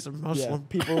that he's a Yeah, Muslim.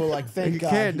 people were like, "Thank You God,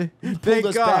 can't. he pulled Thank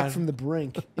us God. back from the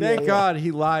brink." Thank Yeah, God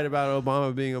he lied about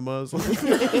Obama being a Muslim.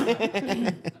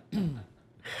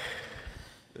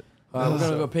 We're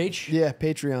gonna go page. Yeah,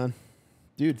 Patreon,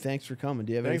 dude. Thanks for coming.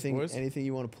 Do you have Thanks, boys. anything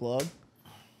you want to plug?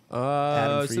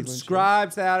 Adam Friedland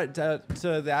Subscribe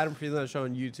to the Adam Friedland Show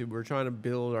on YouTube. We're trying to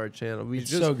build our channel. We It's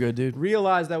just so good, dude.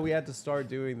 realized that we had to start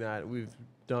doing that. We've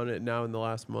done it now in the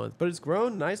last month, but it's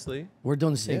grown nicely. We're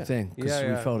doing the same Yeah. thing because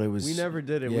we felt it was. We never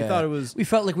did it. yeah. We thought it was. We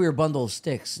felt like we were a bundle of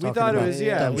sticks. We talking thought it about was. yeah,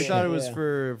 Yeah. dumb We shit. thought it was Yeah.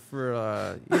 for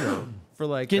for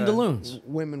like Gindaloons.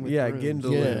 Women with Yeah, brooms.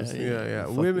 gindaloons. Yeah, Yeah, yeah.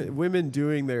 fucking- Women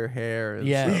doing their hair. And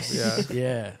Yes. stuff, yeah.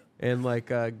 Yeah. And like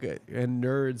and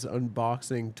nerds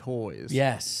unboxing toys.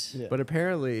 Yes. Yeah. But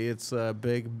apparently it's a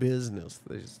big business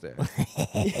these days.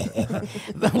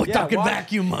 We're Yeah, talking watch-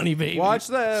 vacuum money, baby. watch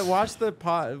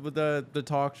the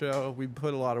talk show. We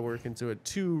put a lot of work into it.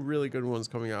 2 really good ones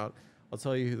coming out. I'll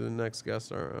tell you who the next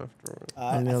guests are after.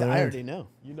 On the other I end. already know.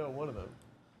 You know one of them.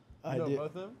 I You know did.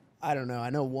 both of them? I don't know. I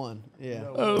know one. Yeah. You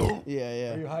know Oh. one?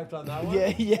 Yeah. Are you Yeah. hyped on that one?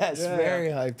 Yeah. Yes. Yeah, very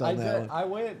yeah. hyped on that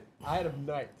one. I had a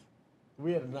night.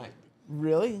 We had a night.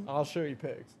 Really? I'll show you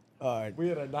pics. All right. We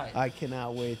had a night. I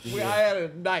cannot wait to I hear. had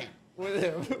a night with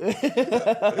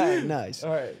him. Nice.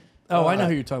 All right. Oh, I know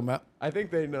who you're talking about. I think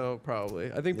they know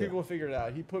probably. I think Yeah. people will figure it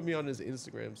out. He put me on his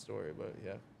Instagram story, but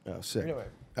yeah. Oh, sick. Anyway,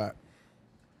 All right.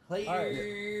 Later. All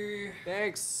right.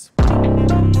 Thanks.